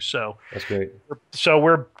everybody too. So that's great. So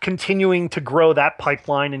we're continuing to grow that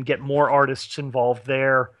pipeline and get more artists involved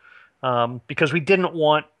there, because we didn't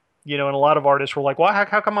want, and a lot of artists were like, well,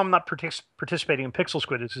 how come I'm not participating in Pixel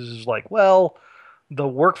Squid? This is like, well, the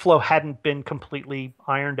workflow hadn't been completely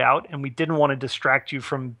ironed out, and we didn't want to distract you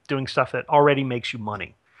from doing stuff that already makes you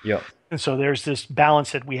money. Yeah. And so there's this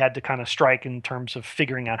balance that we had to kind of strike in terms of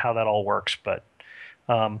figuring out how that all works. But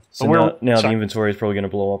so now the inventory is probably going to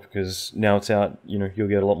blow up because now it's out. You'll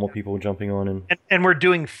get a lot more people jumping on, and we're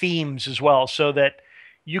doing themes as well, so that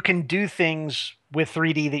you can do things with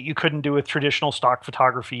 3D that you couldn't do with traditional stock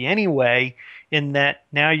photography anyway, in that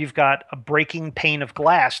now you've got a breaking pane of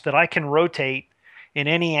glass that I can rotate in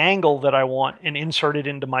any angle that I want and insert it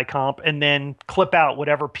into my comp and then clip out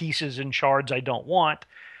whatever pieces and shards I don't want.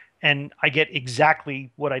 And I get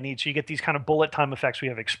exactly what I need. So you get these kind of bullet time effects. We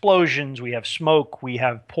have explosions, we have smoke, we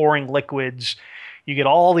have pouring liquids. You get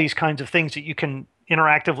all these kinds of things that you can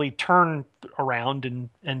interactively turn around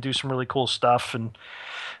and do some really cool stuff. And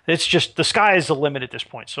it's just, the sky is the limit at this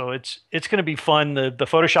point. So it's going to be fun. The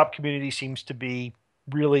Photoshop community seems to be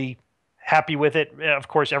really happy with it. Of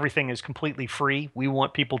course, everything is completely free. We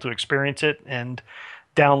want people to experience it and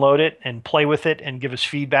download it and play with it and give us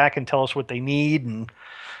feedback and tell us what they need. And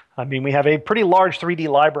I mean, we have a pretty large 3D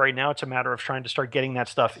library now. It's a matter of trying to start getting that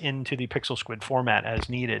stuff into the Pixel Squid format as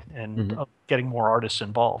needed and getting more artists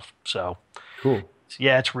involved. So cool.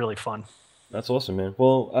 Yeah, it's really fun. That's awesome, man.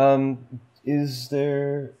 Well, is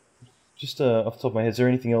there, just off the top of my head, is there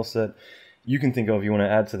anything else that you can think of you want to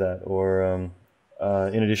add to that? Or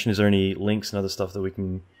in addition, is there any links and other stuff that we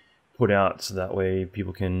can put out so that way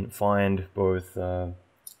people can find both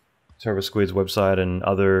Turbosquid's website and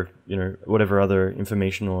other, whatever other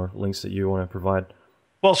information or links that you want to provide?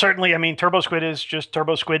 Well, certainly. I mean, Turbosquid is just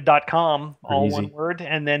turbosquid.com, all easy. one word.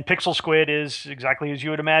 And then Pixel Squid is exactly as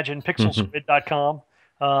you would imagine, pixelsquid.com.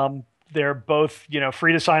 They're both,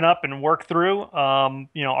 free to sign up and work through. Our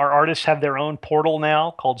artists have their own portal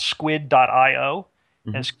now called squid.io,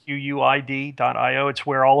 SQUID.io. It's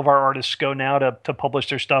where all of our artists go now to publish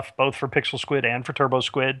their stuff, both for Pixel Squid and for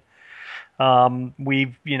Turbosquid.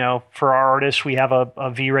 We've, for our artists, we have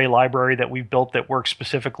a V-Ray library that we've built that works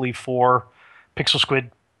specifically for Pixel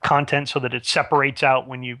Squid content, so that it separates out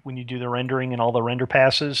when you do the rendering and all the render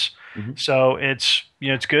passes. So it's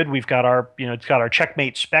good. We've got our it's got our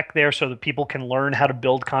checkmate spec there, so that people can learn how to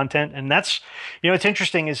build content. And that's it's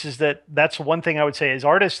interesting is that that's one thing I would say is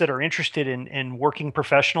artists that are interested in working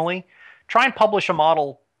professionally, try and publish a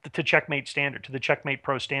model to checkmate standard, to the checkmate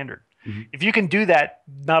pro standard. If you can do that,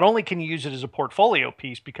 not only can you use it as a portfolio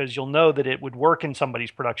piece because you'll know that it would work in somebody's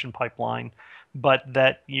production pipeline, but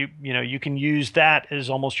that you can use that as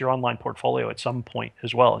almost your online portfolio at some point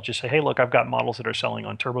as well. Just say, hey, look, I've got models that are selling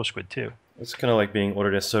on Turbosquid too. It's kind of like being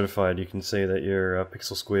Autodesk certified. You can say that you're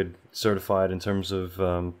Pixel Squid certified in terms of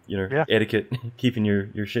etiquette, keeping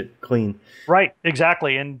your shit clean. Right,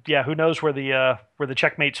 exactly. And yeah, who knows where the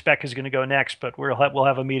checkmate spec is going to go next? But we'll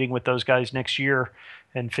have a meeting with those guys next year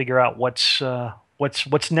and figure out what's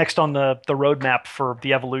next on the roadmap for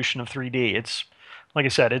the evolution of 3D. It's like I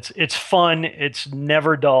said, it's fun. It's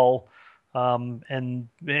never dull. And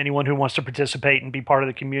anyone who wants to participate and be part of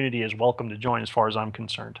the community is welcome to join, as far as I'm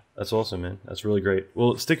concerned. That's awesome, man. That's really great.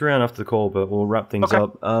 Well, stick around after the call, but we'll wrap things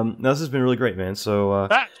up. Now, this has been really great, man. So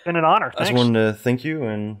it's been an honor. I just wanted to thank you.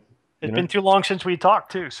 And it's been too long since we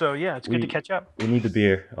talked too. So yeah, it's good to catch up. We need the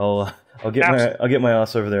beer. I'll get my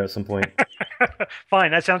ass over there at some point.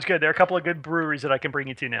 Fine, that sounds good. There are a couple of good breweries that I can bring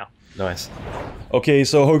you to now. Nice. Okay,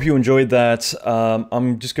 so I hope you enjoyed that.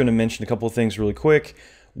 I'm just going to mention a couple of things really quick.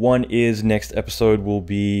 One is next episode we'll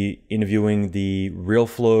be interviewing the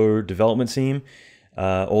RealFlow development team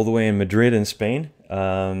all the way in Madrid in Spain.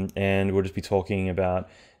 And we'll just be talking about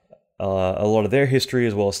a lot of their history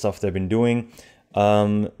as well as stuff they've been doing.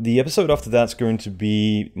 The episode after that's going to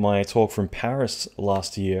be my talk from Paris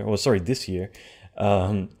this year.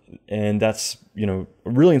 And that's, a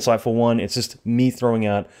really insightful one. It's just me throwing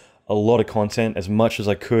out a lot of content, as much as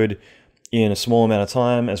I could in a small amount of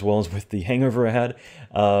time, as well as with the hangover I had.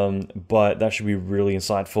 But that should be really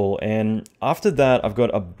insightful. And after that, I've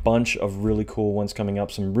got a bunch of really cool ones coming up,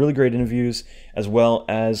 some really great interviews, as well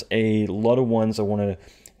as a lot of ones I want to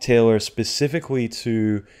tailor specifically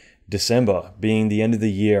to December, being the end of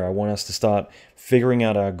the year. I want us to start figuring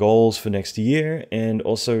out our goals for next year, and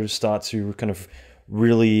also start to kind of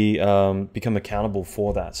really become accountable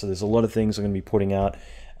for that. So there's a lot of things I'm going to be putting out.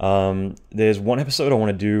 There's one episode I want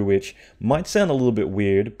to do which might sound a little bit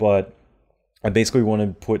weird, but I basically want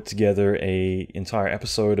to put together a entire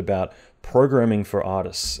episode about programming for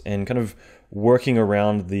artists and kind of working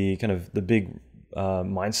around the big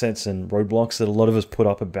mindsets and roadblocks that a lot of us put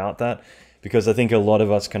up about that. Because I think a lot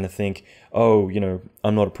of us kind of think, oh,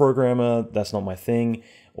 I'm not a programmer, that's not my thing,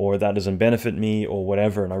 or that doesn't benefit me, or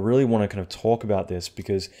whatever. And I really want to kind of talk about this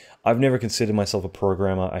because I've never considered myself a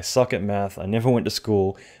programmer. I suck at math. I never went to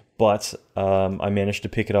school, but I managed to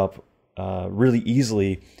pick it up really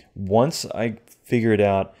easily once I figured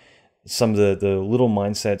out some of the little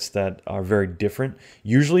mindsets that are very different.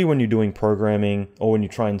 Usually when you're doing programming or when you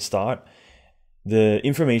try and start, the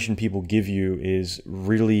information people give you is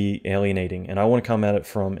really alienating, and I want to come at it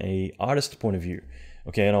from a artist point of view,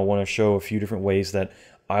 okay? And I want to show a few different ways that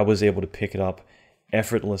I was able to pick it up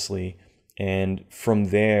effortlessly, and from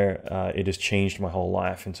there, it has changed my whole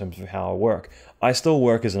life in terms of how I work. I still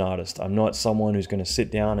work as an artist. I'm not someone who's going to sit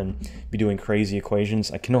down and be doing crazy equations.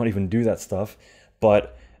 I cannot even do that stuff,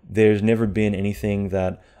 but there's never been anything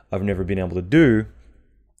that I've never been able to do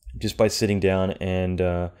just by sitting down and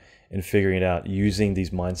figuring it out using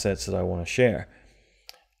these mindsets that I want to share.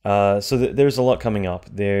 So there's a lot coming up.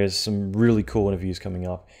 There's some really cool interviews coming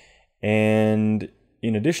up. And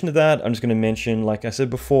in addition to that, I'm just going to mention, like I said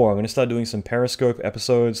before, I'm going to start doing some Periscope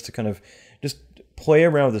episodes to kind of just play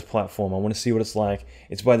around with this platform. I want to see what it's like.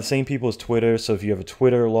 It's by the same people as Twitter. So if you have a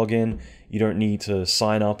Twitter login, you don't need to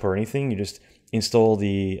sign up or anything. You just install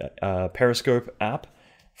the Periscope app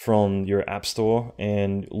from your app store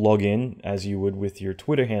and log in as you would with your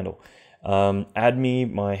Twitter handle. Add me.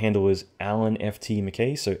 My handle is Alan FT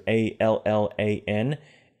McKay, so ALLAN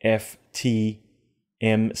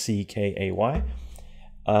FTMCKAY.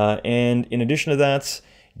 And in addition to that,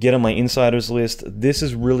 get on my insiders list. This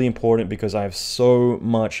is really important because I have so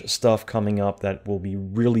much stuff coming up that will be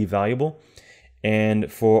really valuable.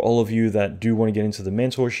 And for all of you that do want to get into the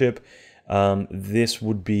mentorship, this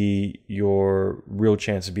would be your real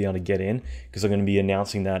chance to be able to get in, because I'm going to be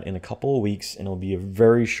announcing that in a couple of weeks, and it'll be a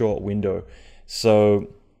very short window. So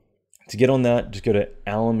to get on that, just go to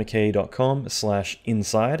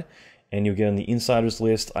alanmckay.com/inside, and you'll get on the insiders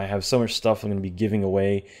list. I have so much stuff I'm going to be giving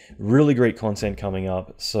away, really great content coming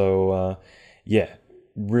up. So yeah,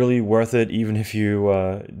 really worth it. Even if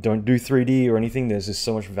you don't do 3D or anything, there's just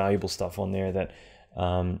so much valuable stuff on there that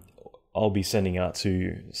I'll be sending out to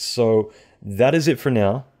you. So that is it for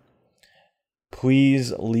now.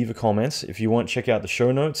 Please leave a comment. If you want, check out the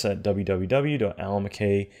show notes at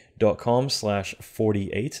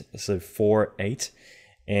www.alanmckay.com/48, so 48.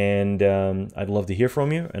 And I'd love to hear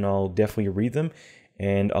from you, and I'll definitely read them,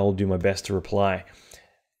 and I'll do my best to reply.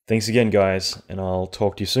 Thanks again, guys, and I'll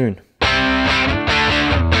talk to you soon.